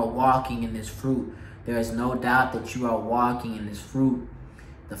doubt you are walking in this fruit. There is no doubt that you are walking in this fruit.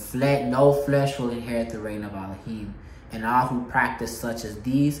 No flesh will inherit the reign of Elohim. And all who practice such as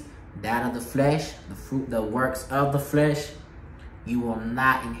these, that of the flesh, the fruit, the works of the flesh, you will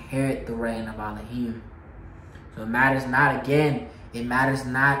not inherit the reign of Elohim. So it matters not, again, it matters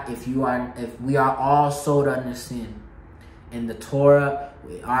not if we are all sold under sin. In the Torah,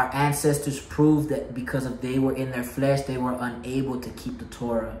 our ancestors proved that because they were in their flesh, they were unable to keep the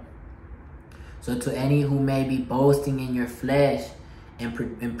Torah. So to any who may be boasting in your flesh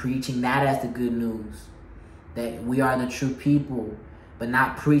and preaching that as the good news, that we are the true people, but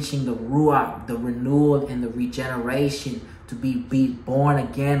not preaching the Ruach, the renewal and the regeneration, to be born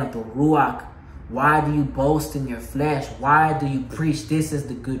again of the Ruach. Why do you boast in your flesh? Why do you preach this as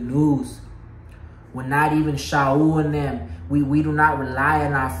the good news? We're not even Shaul and them. We do not rely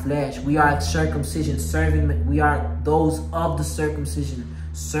on our flesh. We are circumcision serving. We are those of the circumcision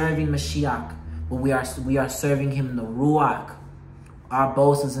serving Mashiach. But we are serving him in the Ruach. Our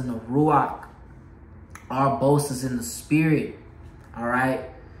boast is in the Ruach. Our boast is in the Spirit. All right.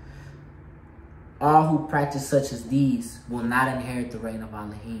 All who practice such as these will not inherit the reign of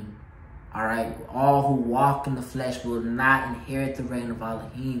Elohim. All right. All who walk in the flesh will not inherit the reign of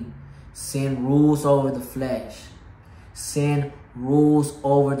Elohim. Sin rules over the flesh. Sin rules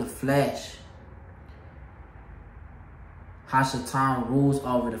over the flesh. Hashatan rules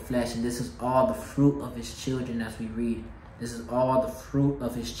over the flesh. And this is all the fruit of his children as we read. This is all the fruit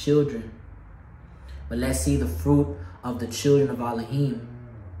of his children. But let's see the fruit of the children of Elohim.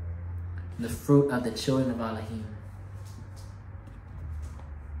 The fruit of the children of Elohim.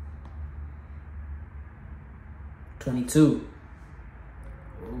 (22).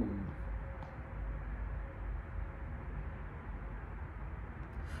 Ooh.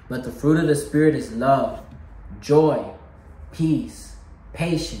 But the fruit of the Spirit is love, joy, peace,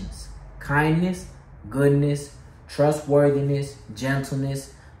 patience, kindness, goodness, trustworthiness,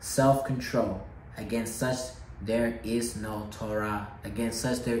 gentleness, self-control. Against such there is no Torah. Against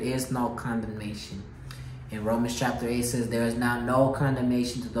such there is no condemnation. In Romans chapter 8 says, there is now no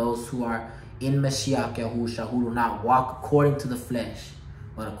condemnation to those who are in Mashiach Yehusha, who do not walk according to the flesh,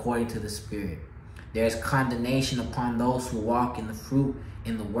 but according to the Spirit. There is condemnation upon those who walk in the fruit,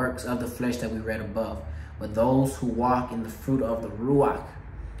 in the works of the flesh that we read above. But those who walk in the fruit of the Ruach,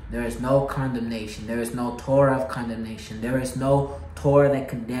 there is no condemnation. There is no Torah of condemnation. There is no Torah that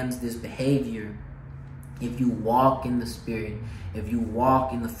condemns this behavior. If you walk in the Spirit, if you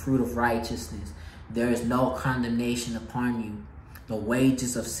walk in the fruit of righteousness, there is no condemnation upon you. The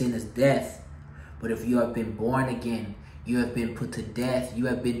wages of sin is death. But if you have been born again, you have been put to death. You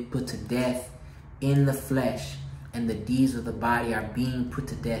have been put to death in the flesh, and the deeds of the body are being put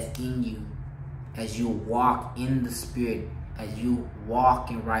to death in you as you walk in the Spirit, as you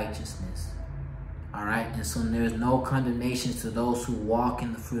walk in righteousness. All right? And so there is no condemnation to those who walk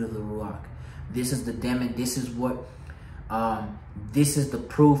in the fruit of the Ruach. This is the this is what this is the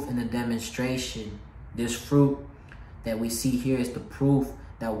proof and the demonstration. This fruit that we see here is the proof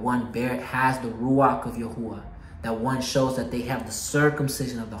that one has the Ruach of Yahuwah. That one shows that they have the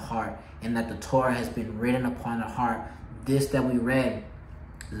circumcision of the heart, and that the Torah has been written upon the heart. This that we read,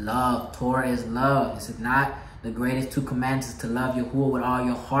 love. Torah is love. Is it not? The greatest two commandments is to love Yahuwah with all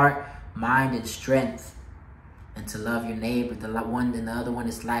your heart, mind, and strength, and to love your neighbor. The one and the other one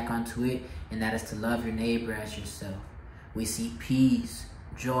is like unto it, and that is to love your neighbor as yourself. We see peace,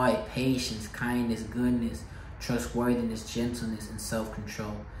 joy, patience, kindness, goodness, trustworthiness, gentleness, and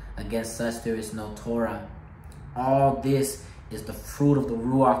self-control. Against such there is no Torah. All this is the fruit of the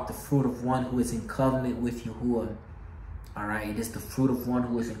Ruach, the fruit of one who is in covenant with Yahuwah. All right, it is the fruit of one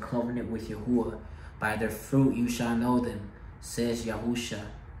who is in covenant with Yahuwah. By their fruit you shall know them, says Yehusha.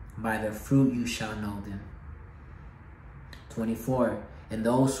 By their fruit you shall know them. 24. And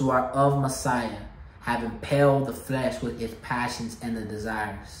those who are of Messiah have impelled the flesh with its passions and the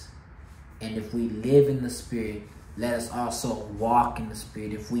desires. And if we live in the Spirit, let us also walk in the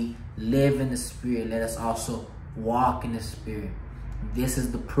Spirit. If we live in the Spirit, let us also walk in the Spirit. This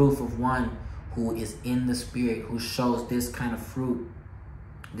is the proof of one who is in the Spirit, who shows this kind of fruit.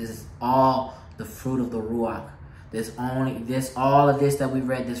 This is all the fruit of the Ruach. All of this that we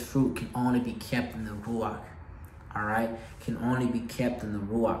read, this fruit can only be kept in the Ruach. All right? Can only be kept in the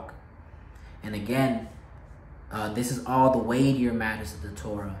Ruach. And again, this is all the weightier matters of the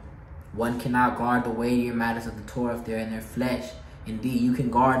Torah. One cannot guard the weightier matters of the Torah if they're in their flesh. Indeed, you can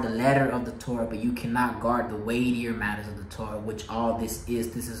guard the letter of the Torah, but you cannot guard the weightier matters of the Torah, which all this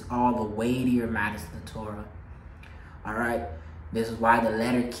is. This is all the weightier matters of the Torah. All right? This is why the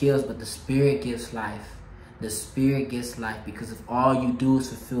letter kills, but the Spirit gives life. The Spirit gives life, because if all you do is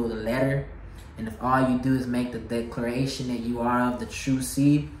fulfill the letter, and if all you do is make the declaration that you are of the true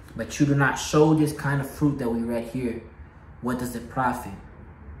seed, but you do not show this kind of fruit that we read here, what does it profit?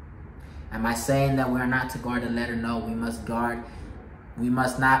 Am I saying that we are not to guard the letter? No, we must guard. We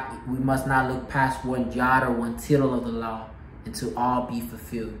must not look past one jot or one tittle of the law until all be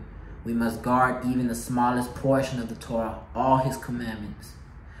fulfilled. We must guard even the smallest portion of the Torah, all his commandments.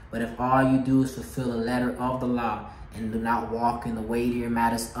 But if all you do is fulfill the letter of the law and do not walk in the weightier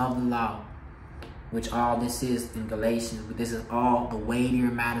matters of the law, which all this is in Galatians, but this is all the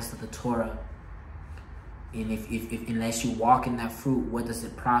weightier matters of the Torah. And if unless you walk in that fruit, what does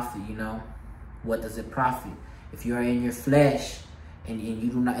it profit, you know? What does it profit? If you are in your flesh and you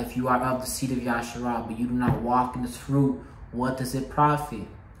do not, if you are of the seed of Yahshua, but you do not walk in this fruit, what does it profit?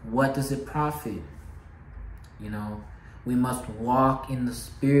 What does it profit? You know, we must walk in the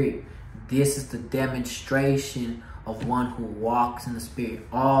Spirit. This is the demonstration of one who walks in the Spirit.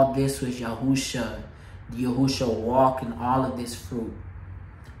 All this was Yehusha. Yehusha walked in all of this fruit.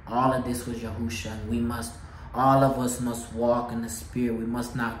 All of this was Yehusha. And we must, all of us must walk in the Spirit. We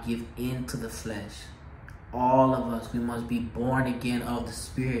must not give in to the flesh. All of us, we must be born again of the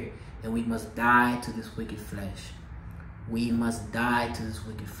Spirit. And we must die to this wicked flesh. We must die to this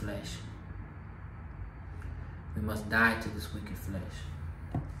wicked flesh. We must die to this wicked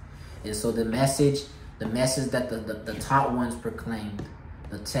flesh. And so the message that the taught ones proclaimed,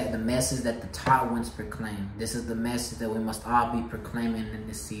 the message that the taught ones proclaimed, this is the message that we must all be proclaiming in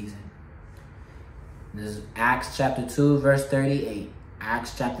this season. This is Acts chapter 2, verse 38.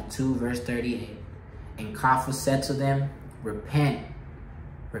 Acts chapter 2, verse 38. And Kepha said to them, repent,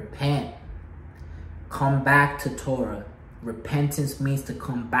 repent, come back to Torah. Repentance means to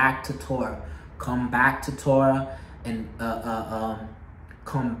come back to Torah. Come back to Torah and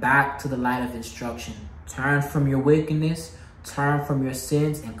come back to the light of instruction. Turn from your wickedness, turn from your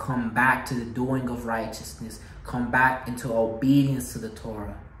sins, and come back to the doing of righteousness. Come back into obedience to the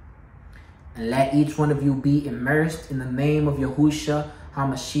Torah. And let each one of you be immersed in the name of Yehusha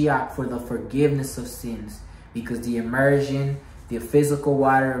HaMashiach for the forgiveness of sins. Because the immersion, the physical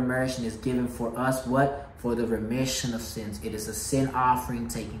water immersion is given for us what? For the remission of sins. It is a sin offering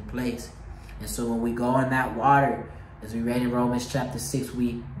taking place. And so when we go in that water, as we read in Romans chapter 6,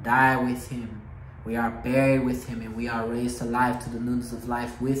 we die with him. We are buried with him, and we are raised to life, to the newness of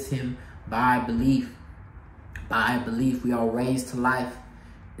life with him by belief. By belief, we are raised to life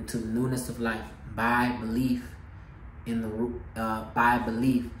into the newness of life by belief. By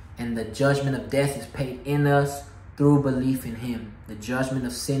belief. And the judgment of death is paid in us through belief in him. The judgment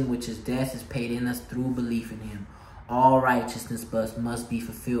of sin, which is death, is paid in us through belief in him. All righteousness must be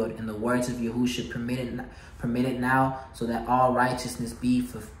fulfilled. In the words of Yehusha, permitted now, so that all righteousness be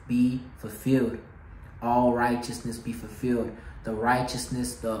fulfilled. All righteousness be fulfilled. The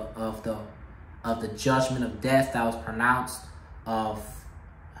righteousness of the judgment of death that was pronounced of,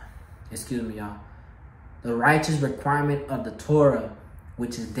 excuse me, y'all. The righteous requirement of the Torah,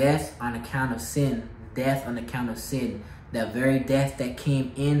 which is death on account of sin. Death on account of sin. That very death that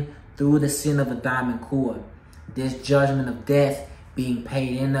came in through the sin of Adam and Korah. This judgment of death being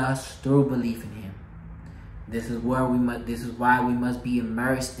paid in us through belief in him. This is why we must be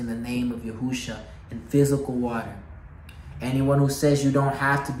immersed in the name of Yehusha in physical water. Anyone who says you don't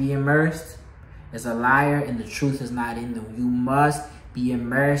have to be immersed is a liar, and the truth is not in them. You must be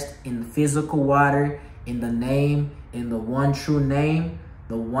immersed in physical water in the name, in the one true name,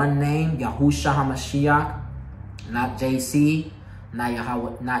 the one name, Yehusha HaMashiach, not JC, not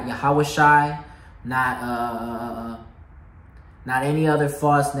Yahawashi, not any other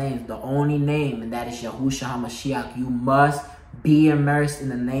false names. The only name, and that is Yehusha HaMashiach. You must be immersed in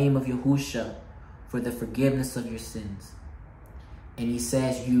the name of Yehusha for the forgiveness of your sins. And he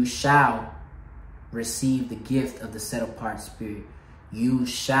says, you shall receive the gift of the set apart spirit. You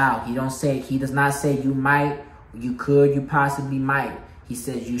shall. He does not say you might, you could, you possibly might. He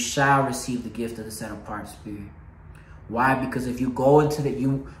says you shall receive the gift of the set apart spirit. Why? Because if you go into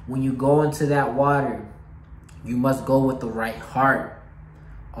when you go into that water, you must go with the right heart.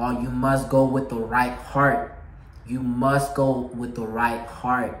 Or you must go with the right heart. You must go with the right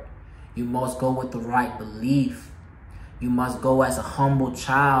heart. You must go with the right belief. You must go as a humble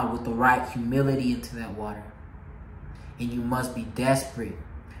child with the right humility into that water. And you must be desperate.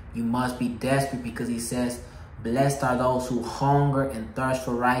 You must be desperate, because he says, blessed are those who hunger and thirst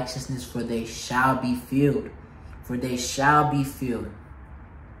for righteousness, for they shall be filled. For they shall be filled.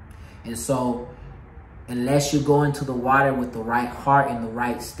 And so, unless you go into the water with the right heart and the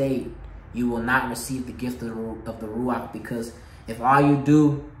right state, you will not receive the gift of the Ruach. Because if all you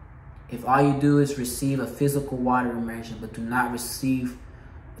do is receive a physical water immersion, but do not receive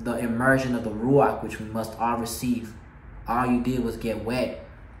the immersion of the Ruach, which we must all receive, all you did was get wet.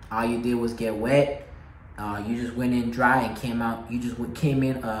 All you did was get wet. You just went in dry and came out. You just came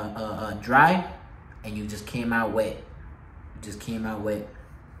in dry, and you just came out wet. You just came out wet.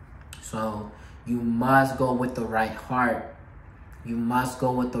 So you must go with the right heart. You must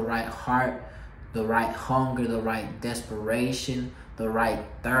go with the right heart, the right hunger, the right desperation, the right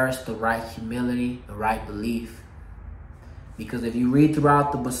thirst, the right humility, the right belief. Because if you read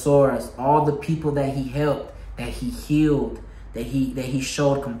throughout the Besoras, all the people that he helped, that he healed, that he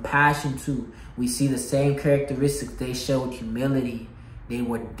showed compassion to. We see the same characteristics. They showed humility. They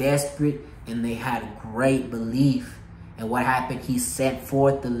were desperate and they had great belief. And what happened? He sent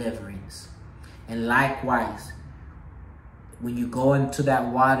forth deliverance. And likewise, when you go into that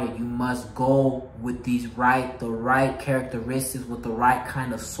water, you must go with the right characteristics, with the right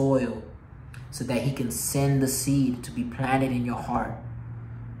kind of soil, so that he can send the seed to be planted in your heart.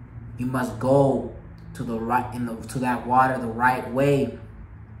 You must go to that water the right way,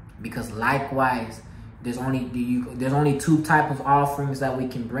 because likewise, there's only two types of offerings that we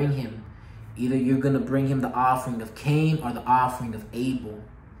can bring him. Either you're going to bring him the offering of Cain or the offering of Abel.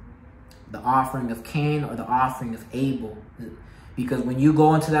 The offering of Cain or the offering of Abel. Because when you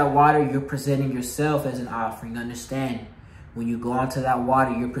go into that water, you're presenting yourself as an offering. Understand? When you go into that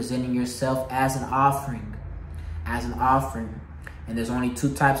water, you're presenting yourself as an offering. As an offering. And there's only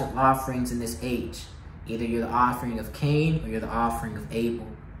two types of offerings in this age. Either you're the offering of Cain or you're the offering of Abel.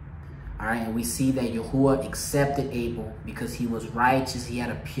 All right, and we see that Yehud accepted Abel because he was righteous. He had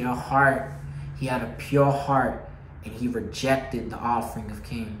a pure heart. He had a pure heart, and he rejected the offering of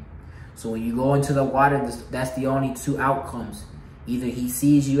Cain. So when you go into the water, that's the only two outcomes. Either he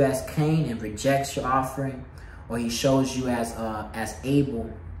sees you as Cain and rejects your offering, or he shows you as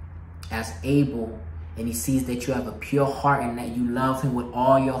Abel, and he sees that you have a pure heart and that you love him with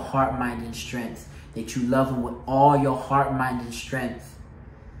all your heart, mind, and strength. That you love him with all your heart, mind, and strength.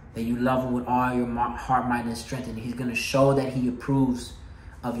 That you love him with all your heart, mind, and strength. And he's going to show that he approves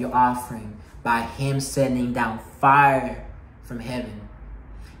of your offering by him sending down fire from heaven.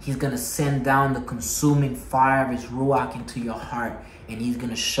 He's going to send down the consuming fire of his Ruach into your heart. And he's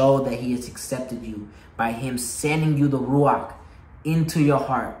going to show that he has accepted you by him sending you the Ruach into your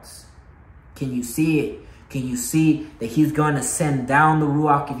hearts. Can you see it? Can you see that he's going to send down the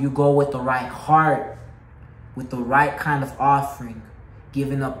Ruach if you go with the right heart, with the right kind of offering,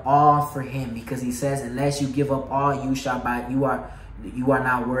 giving up all for him? Because he says, unless you give up all, you are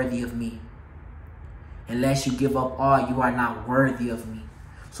not worthy of me. Unless you give up all, you are not worthy of me.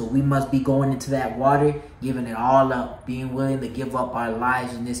 So we must be going into that water, giving it all up, being willing to give up our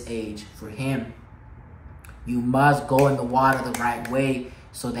lives in this age for him. You must go in the water the right way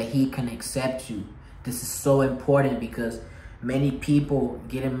so that he can accept you. This is so important because many people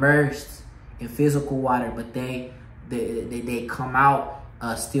get immersed in physical water, but they come out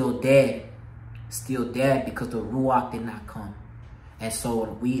still dead because the Ruach did not come. And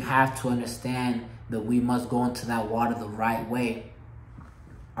so we have to understand that we must go into that water the right way.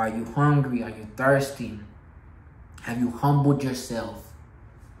 Are you hungry? Are you thirsty? Have you humbled yourself?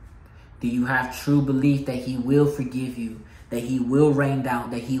 Do you have true belief that he will forgive you? That he will rain down,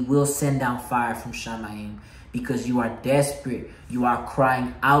 that he will send down fire from Shamayim? Because you are desperate. You are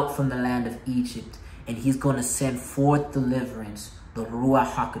crying out from the land of Egypt. And he's going to send forth deliverance, the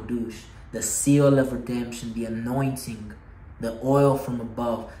Ruach HaKadosh, the seal of redemption, the anointing, the oil from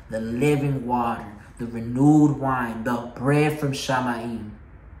above, the living water, the renewed wine, the bread from Shamayim.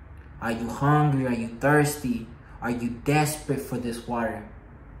 Are you hungry? Are you thirsty? Are you desperate for this water?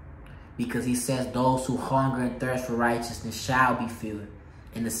 Because he says those who hunger and thirst for righteousness shall be filled.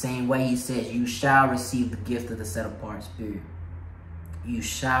 In the same way, he says you shall receive the gift of the set-apart spirit. You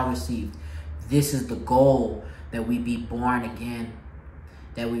shall receive. This is the goal, that we be born again.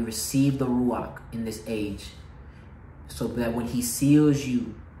 That we receive the Ruach in this age. So that when he seals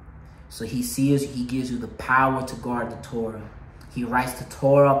you, he gives you the power to guard the Torah. He writes the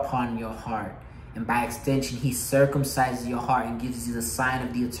Torah upon your heart. And by extension, he circumcises your heart and gives you the sign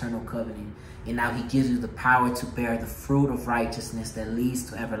of the eternal covenant. And now he gives you the power to bear the fruit of righteousness that leads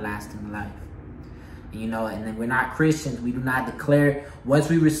to everlasting life. And, and then we're not Christians. We do not declare, once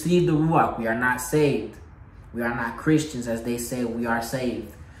we receive the Ruach, we are not saved. We are not Christians, as they say we are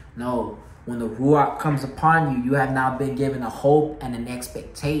saved. No, when the Ruach comes upon you, you have now been given a hope and an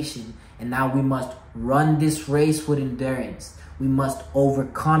expectation. And now we must run this race with endurance. We must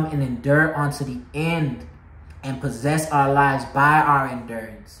overcome and endure unto the end and possess our lives by our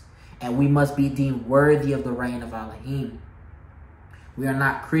endurance. And we must be deemed worthy of the reign of Elohim. We are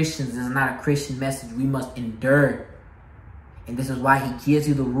not Christians. This is not a Christian message. We must endure. And this is why he gives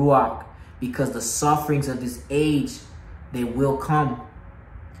you the Ruach, because the sufferings of this age, they will come.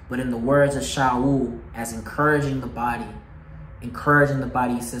 But in the words of Shaul, as encouraging the body,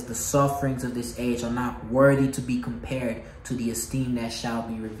 he says the sufferings of this age are not worthy to be compared to the esteem that shall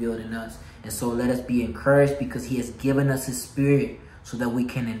be revealed in us. And so let us be encouraged, because he has given us his spirit so that we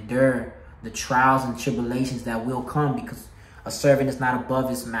can endure the trials and tribulations that will come, because a servant is not above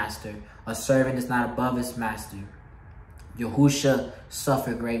his master. A servant is not above his master. Yehusha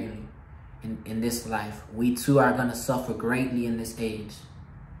suffered greatly. in this life. We too are going to suffer greatly in this age.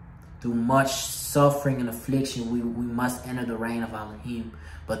 Through much suffering and affliction, we must enter the reign of Elohim.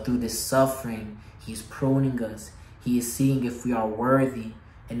 But through this suffering, he's pruning us. He is seeing if we are worthy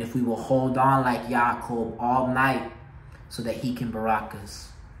and if we will hold on like Yaakov all night so that he can barak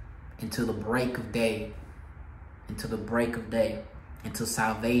us until the break of day, until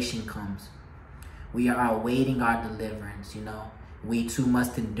salvation comes. We are awaiting our deliverance, you know. We too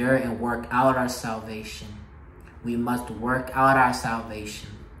must endure and work out our salvation. We must work out our salvation.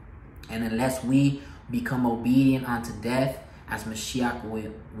 And unless we become obedient unto death, as Mashiach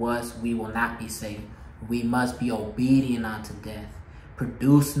was, we will not be saved. We must be obedient unto death,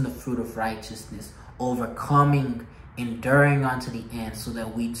 producing the fruit of righteousness, overcoming, enduring unto the end, so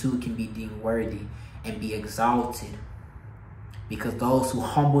that we too can be deemed worthy and be exalted. Because those who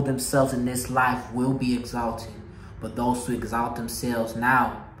humble themselves in this life will be exalted, but those who exalt themselves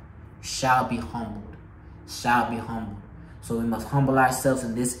now shall be humbled, So we must humble ourselves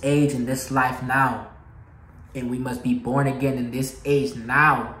in this age, in this life now. And we must be born again in this age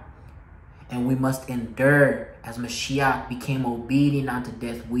now. And we must endure as Mashiach became obedient unto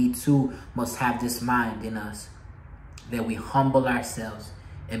death. We too must have this mind in us, that we humble ourselves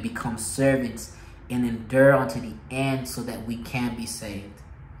and become servants and endure unto the end so that we can be saved.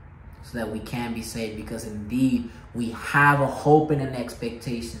 Because indeed we have a hope and an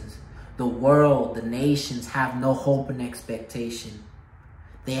expectations. The world, the nations have no hope and expectation.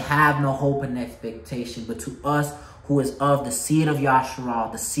 They have no hope and expectation. But to us who is of the seed of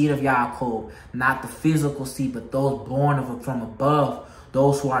Yahshua, the seed of Yaakov, not the physical seed, but those born from above,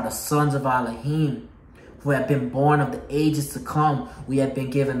 those who are the sons of Elohim, who have been born of the ages to come, we have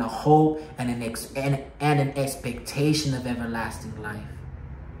been given a hope and an expectation of everlasting life.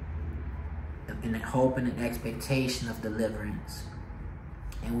 And a hope and an expectation of deliverance.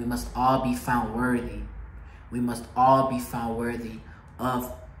 And we must all be found worthy. We must all be found worthy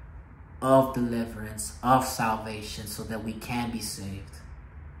of deliverance, of salvation, so that we can be saved.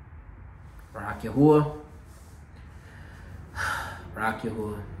 Barak Yahuwah. Barak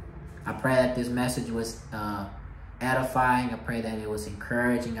Yahuwah. I pray that this message was edifying. I pray that it was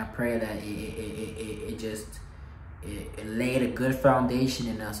encouraging. I pray that it laid a good foundation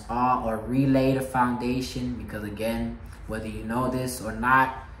in us all, or relayed a foundation, because again, whether you know this or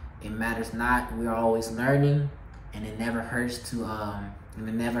not, it matters not. We are always learning, and it never hurts to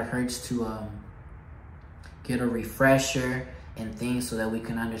get a refresher and things so that we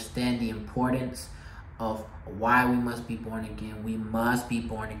can understand the importance of why we must be born again. We must be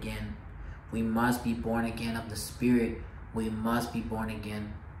born again. We must be born again of the Spirit. We must be born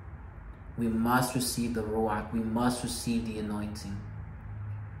again. We must receive the Ruach. We must receive the anointing.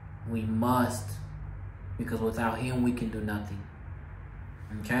 We must. Because without him, we can do nothing.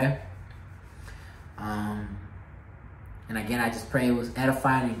 Okay? And again, I just pray it was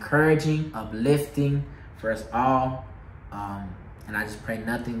edifying, encouraging, uplifting for us all. And I just pray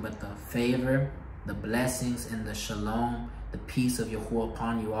nothing but the favor, the blessings, and the shalom, the peace of Yahuwah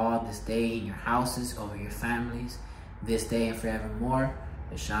upon you all this day, in your houses, over your families, this day and forevermore.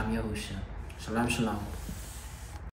 B'Sham Yehusha. Shalom, shalom.